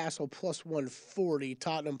 Newcastle plus 140,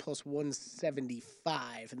 Tottenham plus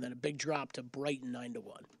 175, and then a big drop to Brighton 9-1.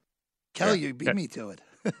 Kelly, you beat me to it.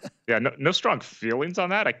 Yeah, no strong feelings on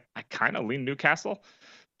that. I kind of lean Newcastle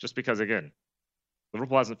just because, again,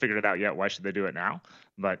 Liverpool hasn't figured it out yet. Why should they do it now?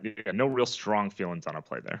 But yeah, no real strong feelings on a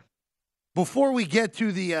play there. Before we get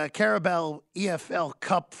to the Carabao EFL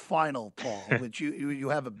Cup final, Paul, which you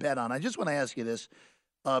have a bet on, I just want to ask you this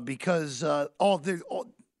because the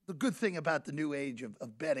good thing about the new age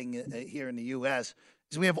of betting here in the U.S.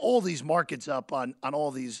 is we have all these markets up on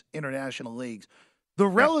all these international leagues. The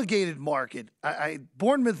relegated market,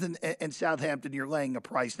 Bournemouth and Southampton, you're laying a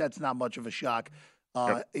price. That's not much of a shock.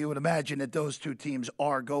 You would imagine that those two teams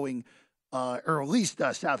are going or at least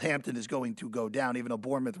Southampton is going to go down, even though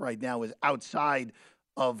Bournemouth right now is outside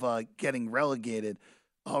of getting relegated.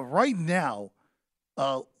 Right now,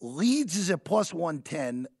 Leeds is at plus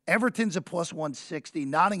 110, Everton's at plus 160,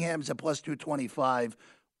 Nottingham's at plus 225,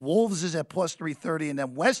 Wolves is at plus 330, and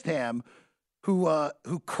then West Ham, who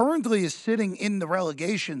currently is sitting in the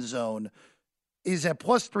relegation zone, is at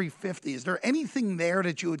plus 350. Is there anything there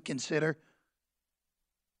that you would consider?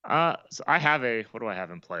 So I have what do I have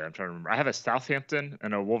in play? I'm trying to remember. I have a Southampton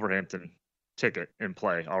and a Wolverhampton ticket in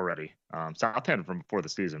play already. Southampton from before the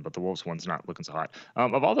season, but the Wolves one's not looking so hot.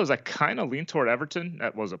 Of all those, I kind of lean toward Everton.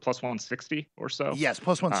 That was a plus 160 or so. Yes,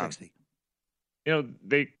 plus 160.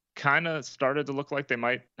 They kind of started to look like they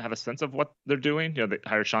might have a sense of what they're doing. They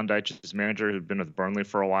hired Sean Dyche as manager, who'd been with Burnley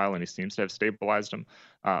for a while, and he seems to have stabilized them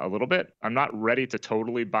a little bit. I'm not ready to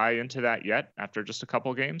totally buy into that yet after just a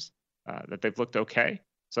couple games that they've looked okay.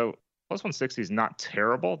 So plus 160 is not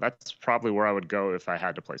terrible. That's probably where I would go if I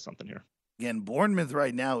had to play something here. Again, Bournemouth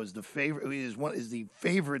right now is the favorite. Is the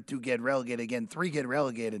favorite to get relegated. Again, 3 get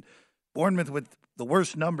relegated. Bournemouth with the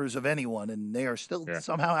worst numbers of anyone, and they are still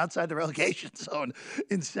somehow outside the relegation zone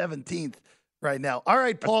in 17th right now. All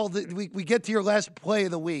right, Paul, we get to your last play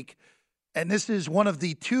of the week, and this is one of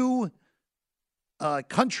the 2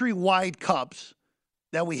 countrywide cups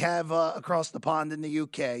that we have across the pond in the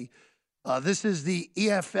UK. This is the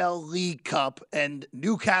EFL League Cup, and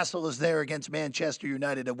Newcastle is there against Manchester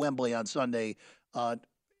United at Wembley on Sunday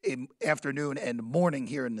afternoon and morning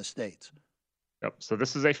here in the States. Yep. So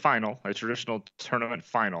this is a final, a traditional tournament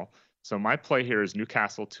final. So my play here is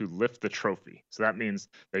Newcastle to lift the trophy. So that means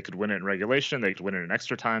they could win it in regulation, they could win it in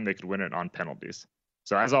extra time, they could win it on penalties.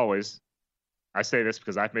 So as always, I say this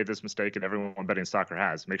because I've made this mistake and everyone betting soccer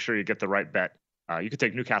has. Make sure you get the right bet. You could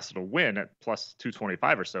take Newcastle to win at plus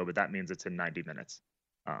 225 or so, but that means it's in 90 minutes.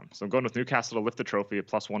 So I'm going with Newcastle to lift the trophy at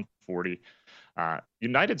plus 140. Manchester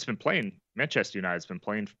United's been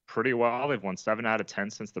playing pretty well. They've won 7 out of 10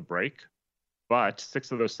 since the break, but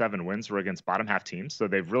 6 of those 7 wins were against bottom half teams. So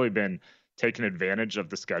they've really been taking advantage of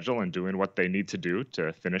the schedule and doing what they need to do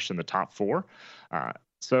to finish in the top 4.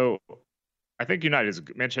 So I think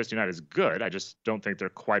Manchester United is good. I just don't think they're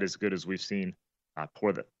quite as good as we've seen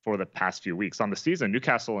for the past few weeks. On the season,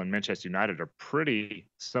 Newcastle and Manchester United are pretty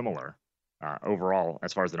similar overall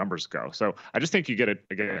as far as the numbers go. So I just think you get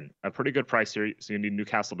a pretty good price here. So you need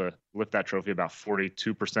Newcastle to lift that trophy about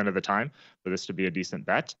 42% of the time for this to be a decent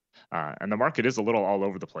bet. And the market is a little all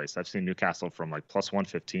over the place. I've seen Newcastle from like plus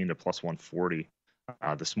 115 to plus 140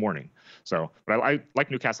 this morning. So, but I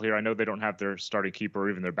like Newcastle here. I know they don't have their starting keeper or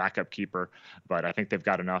even their backup keeper, but I think they've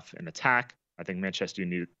got enough in attack. I think Manchester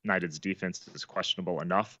United's defense is questionable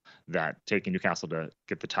enough that taking Newcastle to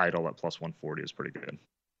get the title at plus 140 is pretty good.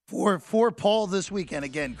 For Paul this weekend,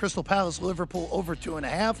 again, Crystal Palace, Liverpool over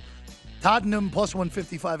 2.5. Tottenham plus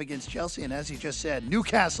 155 against Chelsea. And as he just said,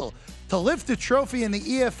 Newcastle to lift the trophy in the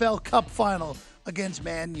EFL Cup final against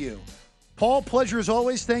Man U. Paul, pleasure as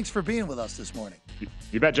always. Thanks for being with us this morning.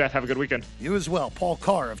 You bet, Jeff. Have a good weekend. You as well. Paul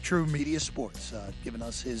Carr of True Media Sports giving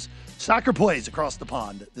us his soccer plays across the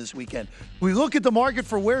pond this weekend. We look at the market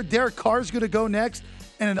for where Derek Carr is going to go next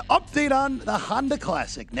and an update on the Honda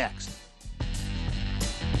Classic next.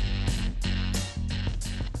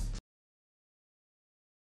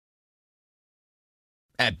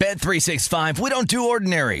 At Bet365, we don't do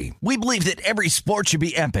ordinary. We believe that every sport should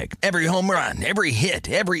be epic. Every home run, every hit,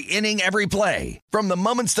 every inning, every play. From the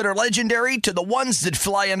moments that are legendary to the ones that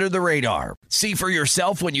fly under the radar. See for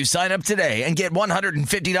yourself when you sign up today and get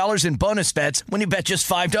 $150 in bonus bets when you bet just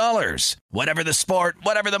 $5. Whatever the sport,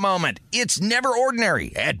 whatever the moment, it's never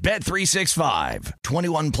ordinary at Bet365.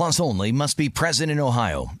 21 plus only. Must be present in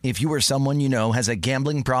Ohio. If you or someone you know has a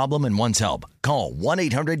gambling problem and wants help, call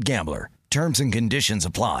 1-800-GAMBLER. Terms and conditions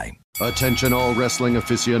apply. Attention all wrestling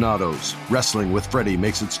aficionados. Wrestling with Freddie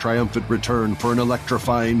makes its triumphant return for an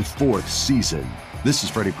electrifying 4th season. This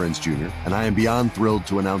is Freddie Prinze Jr., and I am beyond thrilled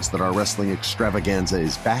to announce that our wrestling extravaganza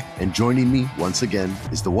is back, and joining me once again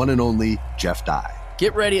is the one and only Jeff Dye.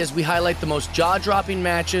 Get ready as we highlight the most jaw-dropping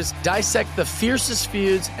matches, dissect the fiercest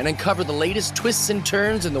feuds, and uncover the latest twists and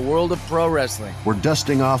turns in the world of pro wrestling. We're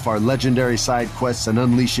dusting off our legendary side quests and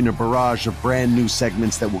unleashing a barrage of brand new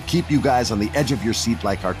segments that will keep you guys on the edge of your seat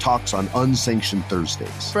like our talks on Unsanctioned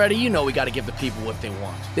Thursdays. Freddie, you know we got to give the people what they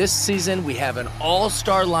want. This season, we have an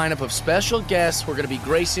all-star lineup of special guests who are going to be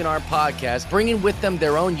gracing our podcast, bringing with them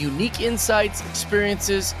their own unique insights,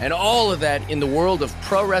 experiences, and all of that in the world of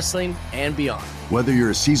pro wrestling and beyond. Whether you're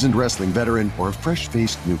a seasoned wrestling veteran or a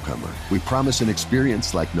fresh-faced newcomer, we promise an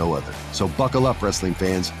experience like no other. So buckle up, wrestling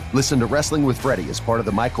fans. Listen to Wrestling with Freddie as part of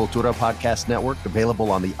the My Cultura Podcast Network,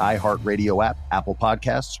 available on the iHeartRadio app, Apple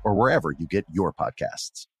Podcasts, or wherever you get your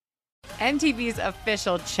podcasts. MTV's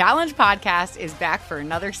official Challenge podcast is back for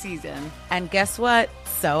another season. And guess what?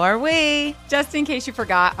 So are we. Just in case you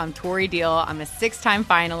forgot, I'm Tori Deal. I'm a 6-time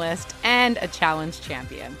finalist and a Challenge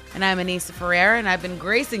champion. And I'm Anissa Ferreira, and I've been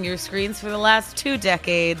gracing your screens for the last 2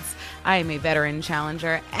 decades. I am a veteran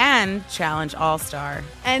challenger and Challenge All-Star.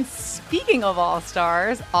 And speaking of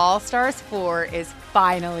All-Stars, All-Stars 4 is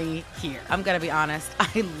finally here. I'm going to be honest.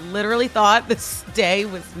 I literally thought this day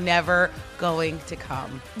was never going to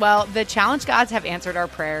come. Well, the Challenge gods have answered our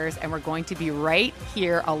prayers, and we're going to be right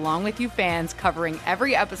here along with you fans covering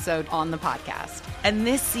every episode on the podcast. And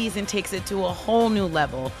this season takes it to a whole new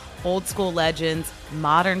level. Old school legends,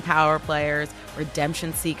 modern power players,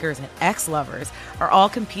 redemption seekers, and ex-lovers are all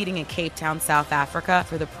competing in Cape Town, South Africa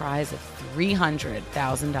for the prize of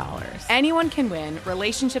 $300,000. Anyone can win,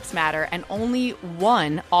 relationships matter, and only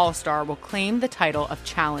one All-Star will claim the title of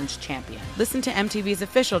Challenge champion. Listen to MTV's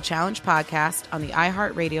official Challenge podcast on the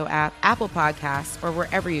iHeartRadio app, Apple Podcasts, or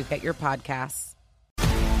wherever you get your podcasts.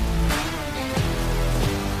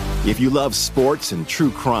 If you love sports and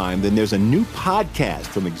true crime, then there's a new podcast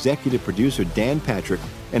from executive producer Dan Patrick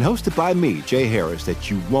and hosted by me, Jay Harris,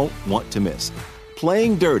 that you won't want to miss.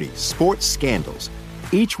 Playing Dirty: Sports Scandals.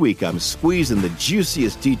 Each week, I'm squeezing the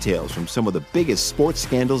juiciest details from some of the biggest sports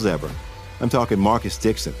scandals ever. I'm talking Marcus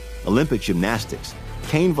Dixon, Olympic gymnastics,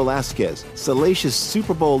 Cain Velasquez, salacious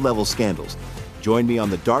Super Bowl-level scandals. Join me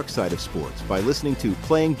on the dark side of sports by listening to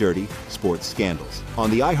Playing Dirty: Sports Scandals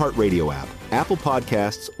on the iHeartRadio app, Apple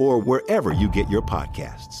Podcasts, or wherever you get your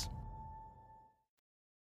podcasts.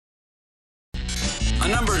 A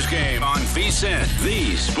numbers game on VSiN,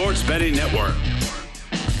 the sports betting network.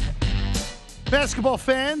 Basketball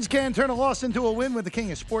fans can turn a loss into a win with the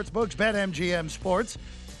king of sportsbooks, BetMGM Sports.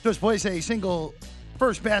 Just place a single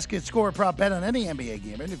first basket score prop bet on any NBA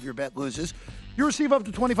game, and if your bet loses, you receive up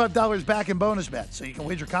to $25 back in bonus bets, so you can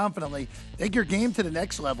wager confidently. Take your game to the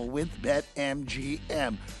next level with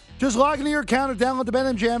BetMGM. Just log into your account or download the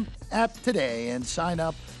BetMGM app today and sign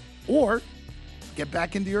up, or get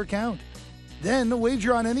back into your account. Then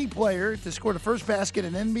wager on any player to score the first basket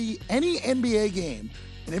in any NBA game.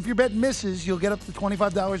 And if your bet misses, you'll get up to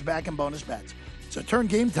 $25 back in bonus bets. So turn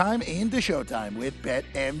game time into showtime with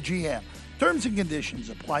BetMGM. Terms and conditions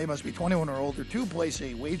apply. You must be 21 or older to place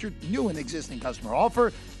a wager. New and existing customer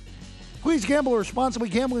offer. Please gamble responsibly.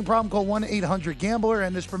 Gambling problem, call 1-800-GAMBLER.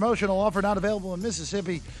 And this promotional offer not available in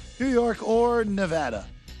Mississippi, New York, or Nevada.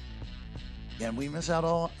 And we miss out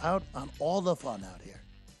on all the fun out here.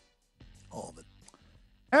 All of it.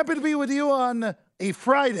 Happy to be with you on a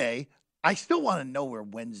Friday. I still want to know where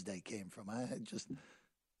Wednesday came from. I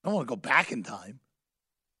don't want to go back in time.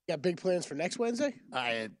 Got big plans for next Wednesday?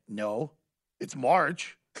 No. It's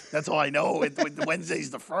March. That's all I know.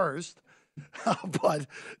 Wednesday's the 1st. But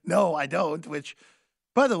no, I don't. Which,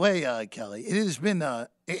 by the way, Kelly, it has been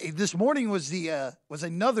this morning was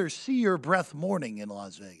another see your breath morning in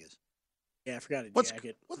Las Vegas. Yeah, I forgot a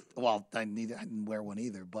jacket. I didn't wear one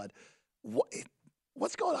either. But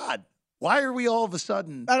what's going on? Why are we all of a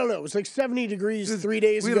sudden? I don't know. It was like 70 degrees 3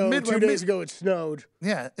 days ago. 2 days ago, it snowed.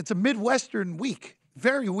 Yeah, it's a Midwestern week.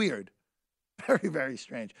 Very weird. Very, very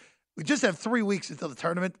strange. We just have 3 weeks until the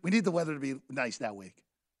tournament. We need the weather to be nice that week.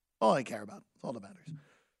 All I care about. That's all that matters.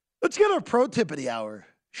 Let's get our pro tip of the hour,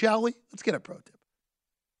 shall we? Let's get a pro tip.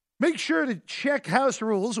 Make sure to check house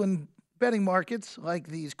rules when betting markets like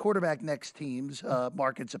these quarterback next teams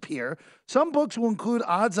markets appear. Some books will include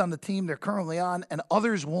odds on the team they're currently on, and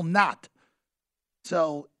others will not.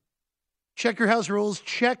 So check your house rules.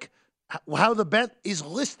 Check how the bet is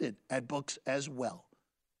listed at books as well.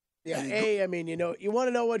 Yeah, A, I mean, you want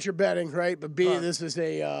to know what you're betting, right? But B, this is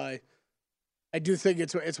I do think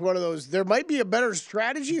it's one of those, there might be a better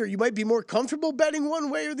strategy, or you might be more comfortable betting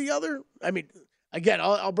one way or the other. I mean, Again,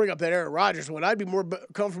 I'll bring up that Aaron Rodgers one. I'd be more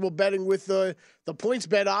comfortable betting with the points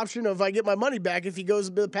bet option of I get my money back if he goes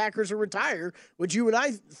to the Packers or retire, which you and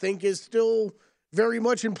I think is still very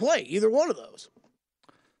much in play, either one of those.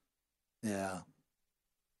 Yeah.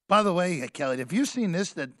 By the way, Kelly, have you seen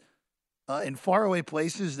this, that in faraway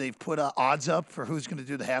places they've put odds up for who's going to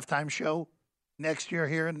do the halftime show next year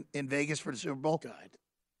here in Vegas for the Super Bowl? God.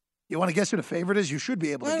 You want to guess who the favorite is? You should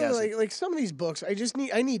be able to guess it. Like some of these books,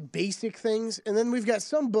 I need basic things, and then we've got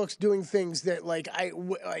some books doing things that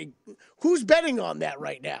who's betting on that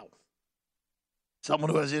right now? Someone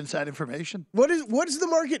who has inside information. What is the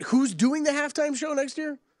market? Who's doing the halftime show next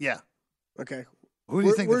year? Yeah. Okay. Who do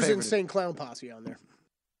you think? Where's the Insane Clown Posse on there?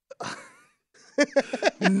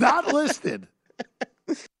 Not listed.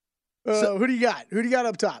 Who do you got? Who do you got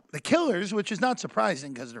up top? The Killers, which is not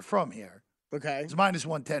surprising because they're from here. Okay. It's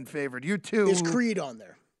 -110 favorite. U2. Is Creed on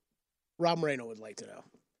there? Rob Moreno would like to know.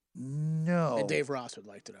 No. And Dave Ross would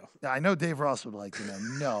like to know. I know Dave Ross would like to know.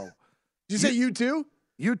 No. Did you say U2?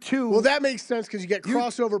 U2. Well, that makes sense because you get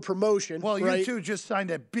crossover promotion. Well, right? U2 just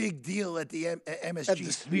signed a big deal at the MSG At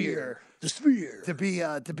the Sphere. The Sphere. To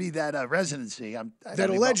be that residency. That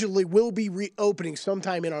allegedly will be reopening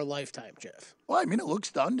sometime in our lifetime, Jeff. Well, I mean, it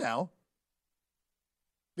looks done now.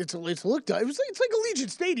 It's looked done. It's like Allegiant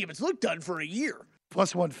Stadium. It's looked done for a year.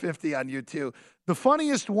 +150 on U2. The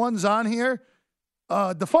funniest ones on here.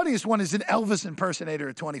 The funniest one is an Elvis impersonator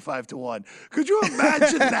at 25-1. Could you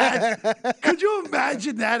imagine that? Could you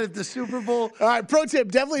imagine that at the Super Bowl? All right, pro tip: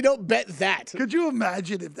 definitely don't bet that. Could you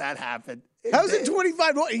imagine if that happened? How's it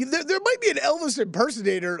 25-1? There might be an Elvis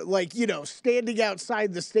impersonator, standing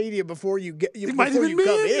outside the stadium before you get. He might even be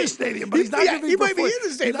in the stadium, but he's not going to be. He might be in the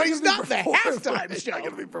stadium, but he's not the halftime show. He's not going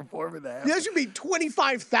to be performing that. That should be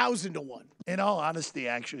 25,000-1. In all honesty,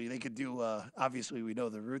 actually, they could do. Obviously, we know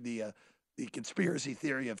the conspiracy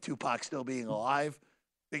theory of Tupac still being alive.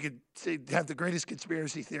 They could have the greatest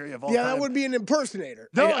conspiracy theory of all time. Yeah, that would be an impersonator.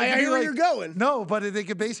 No, I hear where you're going. No, but they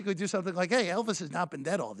could basically do something like, hey, Elvis has not been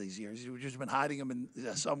dead all these years. You've just been hiding him in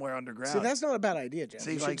somewhere underground. See, that's not a bad idea, Jeff.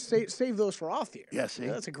 You should save those for off the air. Yeah, see?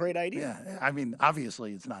 Yeah, that's a great idea. Yeah, I mean,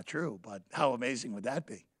 obviously it's not true, but how amazing would that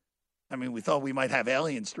be? I mean, we thought we might have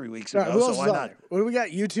aliens 3 weeks ago, who else so is why on not? there? What do we got?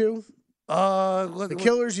 U2? The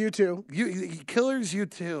Killers, U2. Killers,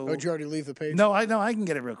 U2. Oh, did you already leave the page? No, I know. I can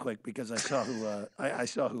get it real quick because I saw who. I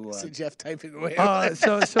saw who. See Jeff typing away.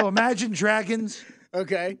 So Imagine Dragons.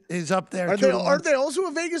 Okay. Is up there. Aren't they also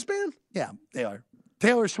a Vegas band? Yeah, they are.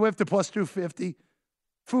 Taylor Swift at +250.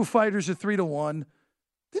 Foo Fighters at 3-1.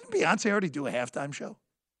 Didn't Beyonce already do a halftime show?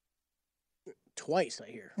 Twice, I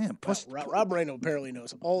hear. Yeah, Rob Moreno apparently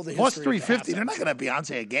knows all the history. Plus 350. They're not going to have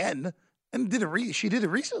Beyonce again. And she did it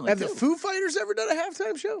recently. Have the Foo Fighters ever done a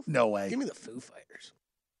halftime show? No way. Give me the Foo Fighters.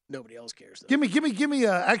 Nobody else cares, though. Give me.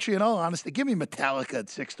 Actually, in all honesty, give me Metallica at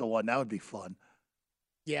 6-1. That would be fun.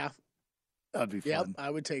 Yeah, that would be fun. Yep, I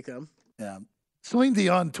would take them. Yeah, Celine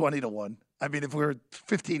Dion 20-1 I mean, if we were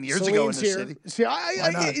 15 years ago in the city, see,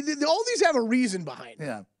 all these have a reason behind it.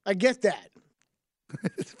 Yeah, I get that.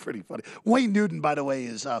 It's pretty funny. Wayne Newton, by the way,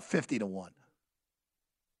 is 50-1.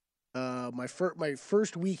 My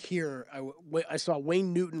first week here, I saw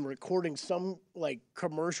Wayne Newton recording some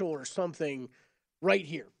commercial or something right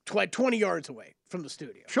here, 20 yards away from the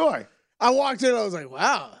studio. Sure. I walked in, I was like,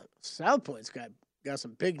 wow, South Point's got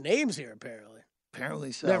some big names here, apparently.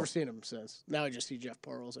 Apparently so. Never seen him since. Now I just see Jeff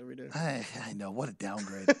Parles every day. I know. What a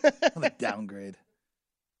downgrade. What a downgrade.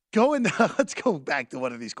 Let's go back to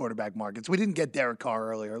one of these quarterback markets. We didn't get Derek Carr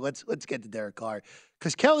earlier. Let's get to Derek Carr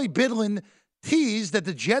because Kelly Bidlin teased that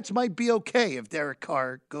the Jets might be okay if Derek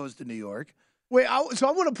Carr goes to New York. Wait, I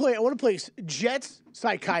want to play Jets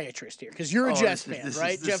psychiatrist here because you're a Jets fan,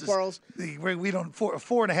 right, Jeff Parles? We don't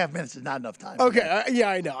 4.5 minutes is not enough time. Okay, yeah,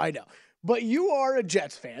 I know. But you are a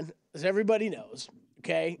Jets fan, as everybody knows.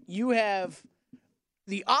 Okay, you have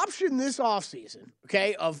the option this offseason,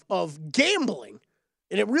 okay, of gambling,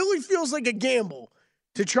 and it really feels like a gamble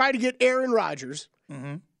to try to get Aaron Rodgers,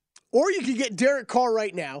 or you could get Derek Carr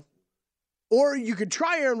right now. Or you could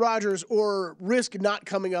try Aaron Rodgers or risk not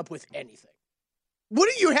coming up with anything.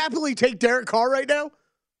 Wouldn't you happily take Derek Carr right now?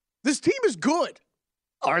 This team is good.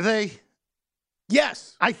 Are they?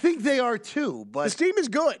 Yes. I think they are too. But this team is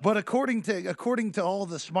good. But according to all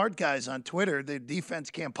the smart guys on Twitter, the defense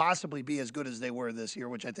can't possibly be as good as they were this year,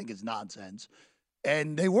 which I think is nonsense.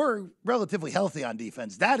 And they were relatively healthy on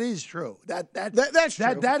defense. That is true. That's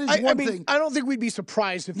true. That is one thing. I don't think we'd be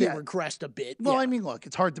surprised if they regressed a bit. Well, I mean, look,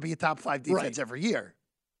 it's hard to be a top 5 defense every year.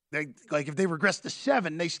 If they regress to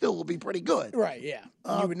 7, they still will be pretty good. Right, yeah.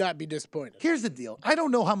 You would not be disappointed. Here's the deal. I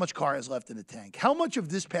don't know how much Carr has left in the tank. How much of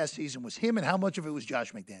this past season was him and how much of it was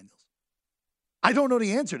Josh McDaniels? I don't know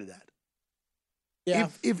the answer to that. Yeah.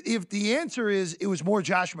 If the answer is it was more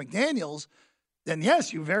Josh McDaniels, then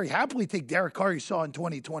yes, you very happily take Derek Carr you saw in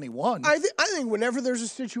 2021. I think whenever there's a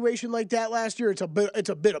situation like that last year, it's a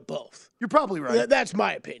bit of both. You're probably right. That's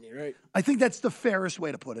my opinion, right? I think that's the fairest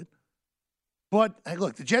way to put it. But, hey,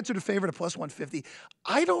 look, the Jets are the favorite at plus 150.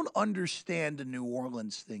 I don't understand the New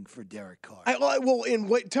Orleans thing for Derek Carr.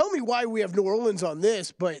 Tell me why we have New Orleans on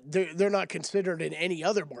this, but they're not considered in any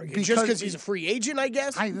other market. Just because he's a free agent, I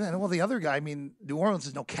guess? Well, the other guy, New Orleans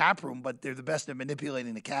has no cap room, but they're the best at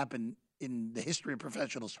manipulating the cap in the history of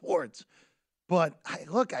professional sports. But,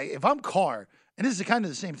 if I'm Carr, and this is kind of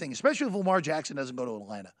the same thing, especially if Lamar Jackson doesn't go to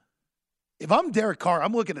Atlanta. If I'm Derek Carr,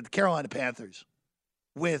 I'm looking at the Carolina Panthers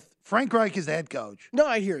with Frank Reich as the head coach. No,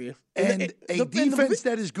 I hear you. And a defense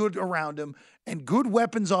that is good around him and good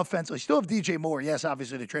weapons offensively. You still have DJ Moore. Yes,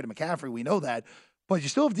 obviously they traded McCaffrey. We know that. But you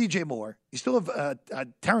still have DJ Moore. You still have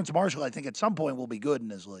Terrence Marshall, I think, at some point will be good in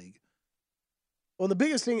this league. Well, the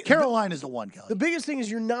biggest thing... Carolina is the one, Kelly. The biggest thing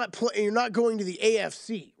is you're not going to the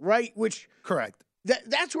AFC, right? Which... Correct.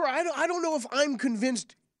 That's where I don't know if I'm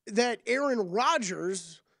convinced that Aaron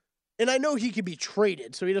Rodgers... And I know he could be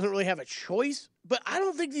traded, so he doesn't really have a choice. But I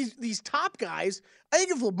don't think these top guys. I think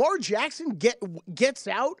if Lamar Jackson gets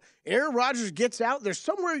out, Aaron Rodgers gets out, they're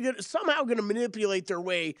somehow going to manipulate their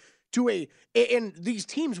way to and these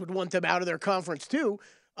teams would want them out of their conference too.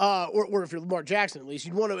 Or if you're Lamar Jackson, at least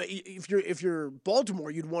you'd want to. If you're Baltimore,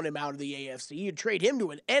 you'd want him out of the AFC. You'd trade him to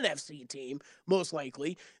an NFC team, most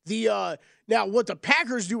likely. Now what the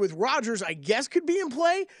Packers do with Rodgers, I guess, could be in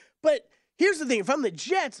play, but. Here's the thing. If I'm the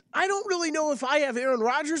Jets, I don't really know if I have Aaron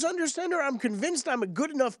Rodgers under center. I'm convinced I'm a good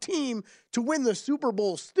enough team to win the Super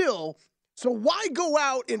Bowl still. So why go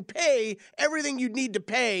out and pay everything you'd need to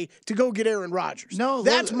pay to go get Aaron Rodgers? No,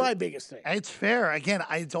 that's my biggest thing. It's fair. Again,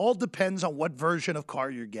 it all depends on what version of Carr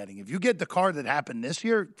you're getting. If you get the Carr that happened this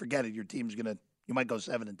year, forget it. Your team's you might go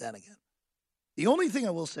 7-10 again. The only thing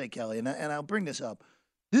I will say, Kelly, and I'll bring this up,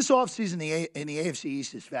 this offseason in the AFC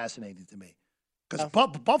East is fascinating to me. Because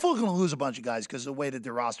Buffalo's going to lose a bunch of guys because of the way that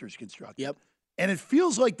their roster is constructed. Yep. And it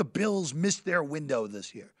feels like the Bills missed their window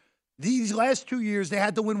this year. These last 2 years, they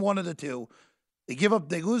had to win one of the two.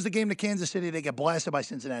 They lose the game to Kansas City. They get blasted by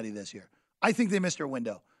Cincinnati this year. I think they missed their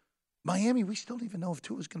window. Miami, we still don't even know if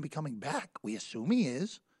Tua's going to be coming back. We assume he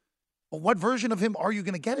is. But what version of him are you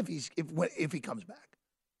going to get if he comes back?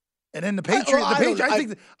 And then the Patriots. I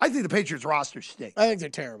think the Patriots roster stinks. I think they're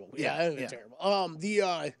terrible. Yeah, I think they're terrible.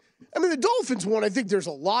 The Dolphins one. I think there's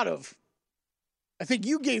a lot of. I think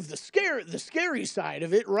you gave the scary side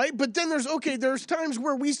of it, right? But then there's times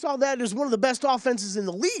where we saw that as one of the best offenses in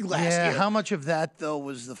the league last year. Yeah, how much of that though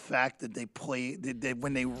was the fact that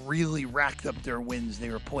when they really racked up their wins,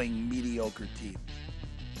 they were playing mediocre teams?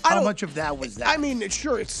 How much of that was that? I mean,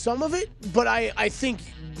 sure, it's some of it, but I think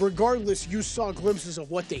regardless, you saw glimpses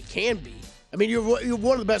of what they can be. I mean, you're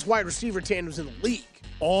one of the best wide receiver tandems in the league.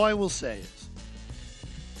 All I will say is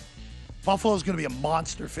Buffalo's going to be a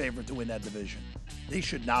monster favorite to win that division. They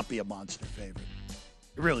should not be a monster favorite.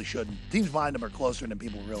 They really shouldn't. Teams behind them are closer than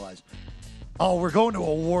people realize. Oh, we're going to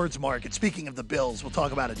awards market. Speaking of the Bills, we'll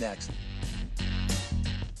talk about it next.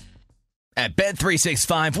 At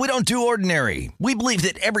Bet365, we don't do ordinary. We believe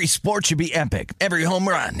that every sport should be epic. Every home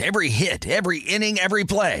run, every hit, every inning, every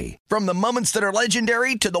play. From the moments that are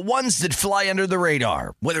legendary to the ones that fly under the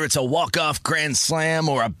radar. Whether it's a walk-off grand slam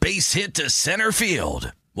or a base hit to center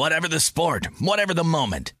field. Whatever the sport, whatever the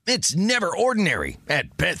moment. It's never ordinary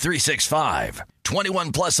at Bet365.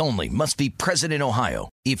 21 plus only. Must be present in Ohio.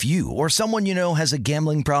 If you or someone you know has a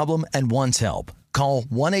gambling problem and wants help, call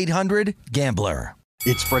 1-800-GAMBLER.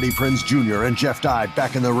 It's Freddie Prinze Jr. and Jeff Dye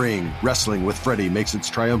back in the ring. Wrestling with Freddie makes its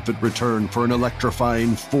triumphant return for an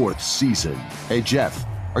electrifying 4th season. Hey, Jeff,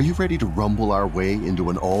 are you ready to rumble our way into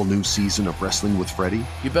an all-new season of Wrestling with Freddie?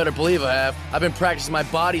 You better believe I have. I've been practicing my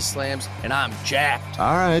body slams, and I'm jacked.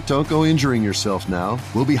 All right, don't go injuring yourself now.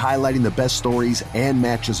 We'll be highlighting the best stories and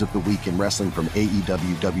matches of the week in wrestling from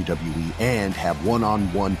AEW, WWE, and have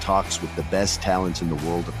one-on-one talks with the best talents in the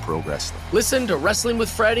world of pro wrestling. Listen to Wrestling with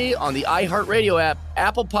Freddie on the iHeartRadio app,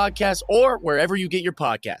 Apple Podcasts, or wherever you get your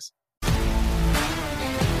podcasts.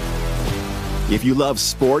 If you love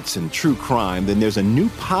sports and true crime, then there's a new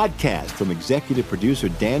podcast from executive producer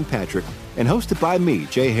Dan Patrick and hosted by me,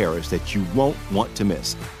 Jay Harris, that you won't want to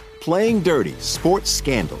miss. Playing Dirty: Sports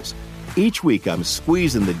Scandals. Each week, I'm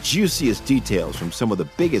squeezing the juiciest details from some of the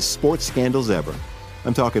biggest sports scandals ever.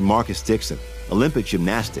 I'm talking Marcus Dixon, Olympic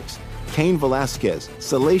gymnastics, Cain Velasquez,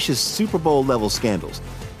 salacious Super Bowl-level scandals.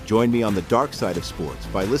 Join me on the dark side of sports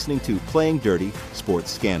by listening to Playing Dirty: Sports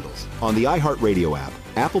Scandals on the iHeartRadio app,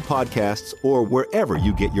 Apple Podcasts, or wherever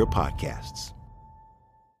you get your podcasts.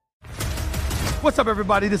 What's up,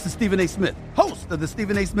 everybody? This is Stephen A. Smith, host of the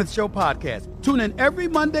Stephen A. Smith Show podcast. Tune in every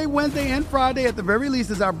Monday, Wednesday, and Friday at the very least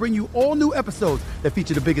as I bring you all new episodes that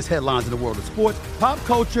feature the biggest headlines in the world of sports, pop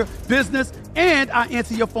culture, business, and I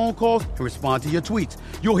answer your phone calls and respond to your tweets.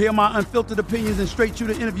 You'll hear my unfiltered opinions and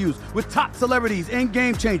straight-shooter interviews with top celebrities and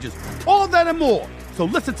game changers. All that and more. So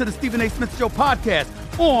listen to the Stephen A. Smith Show podcast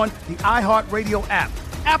on the iHeartRadio app,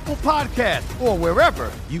 Apple Podcast, or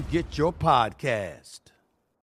wherever you get your podcast.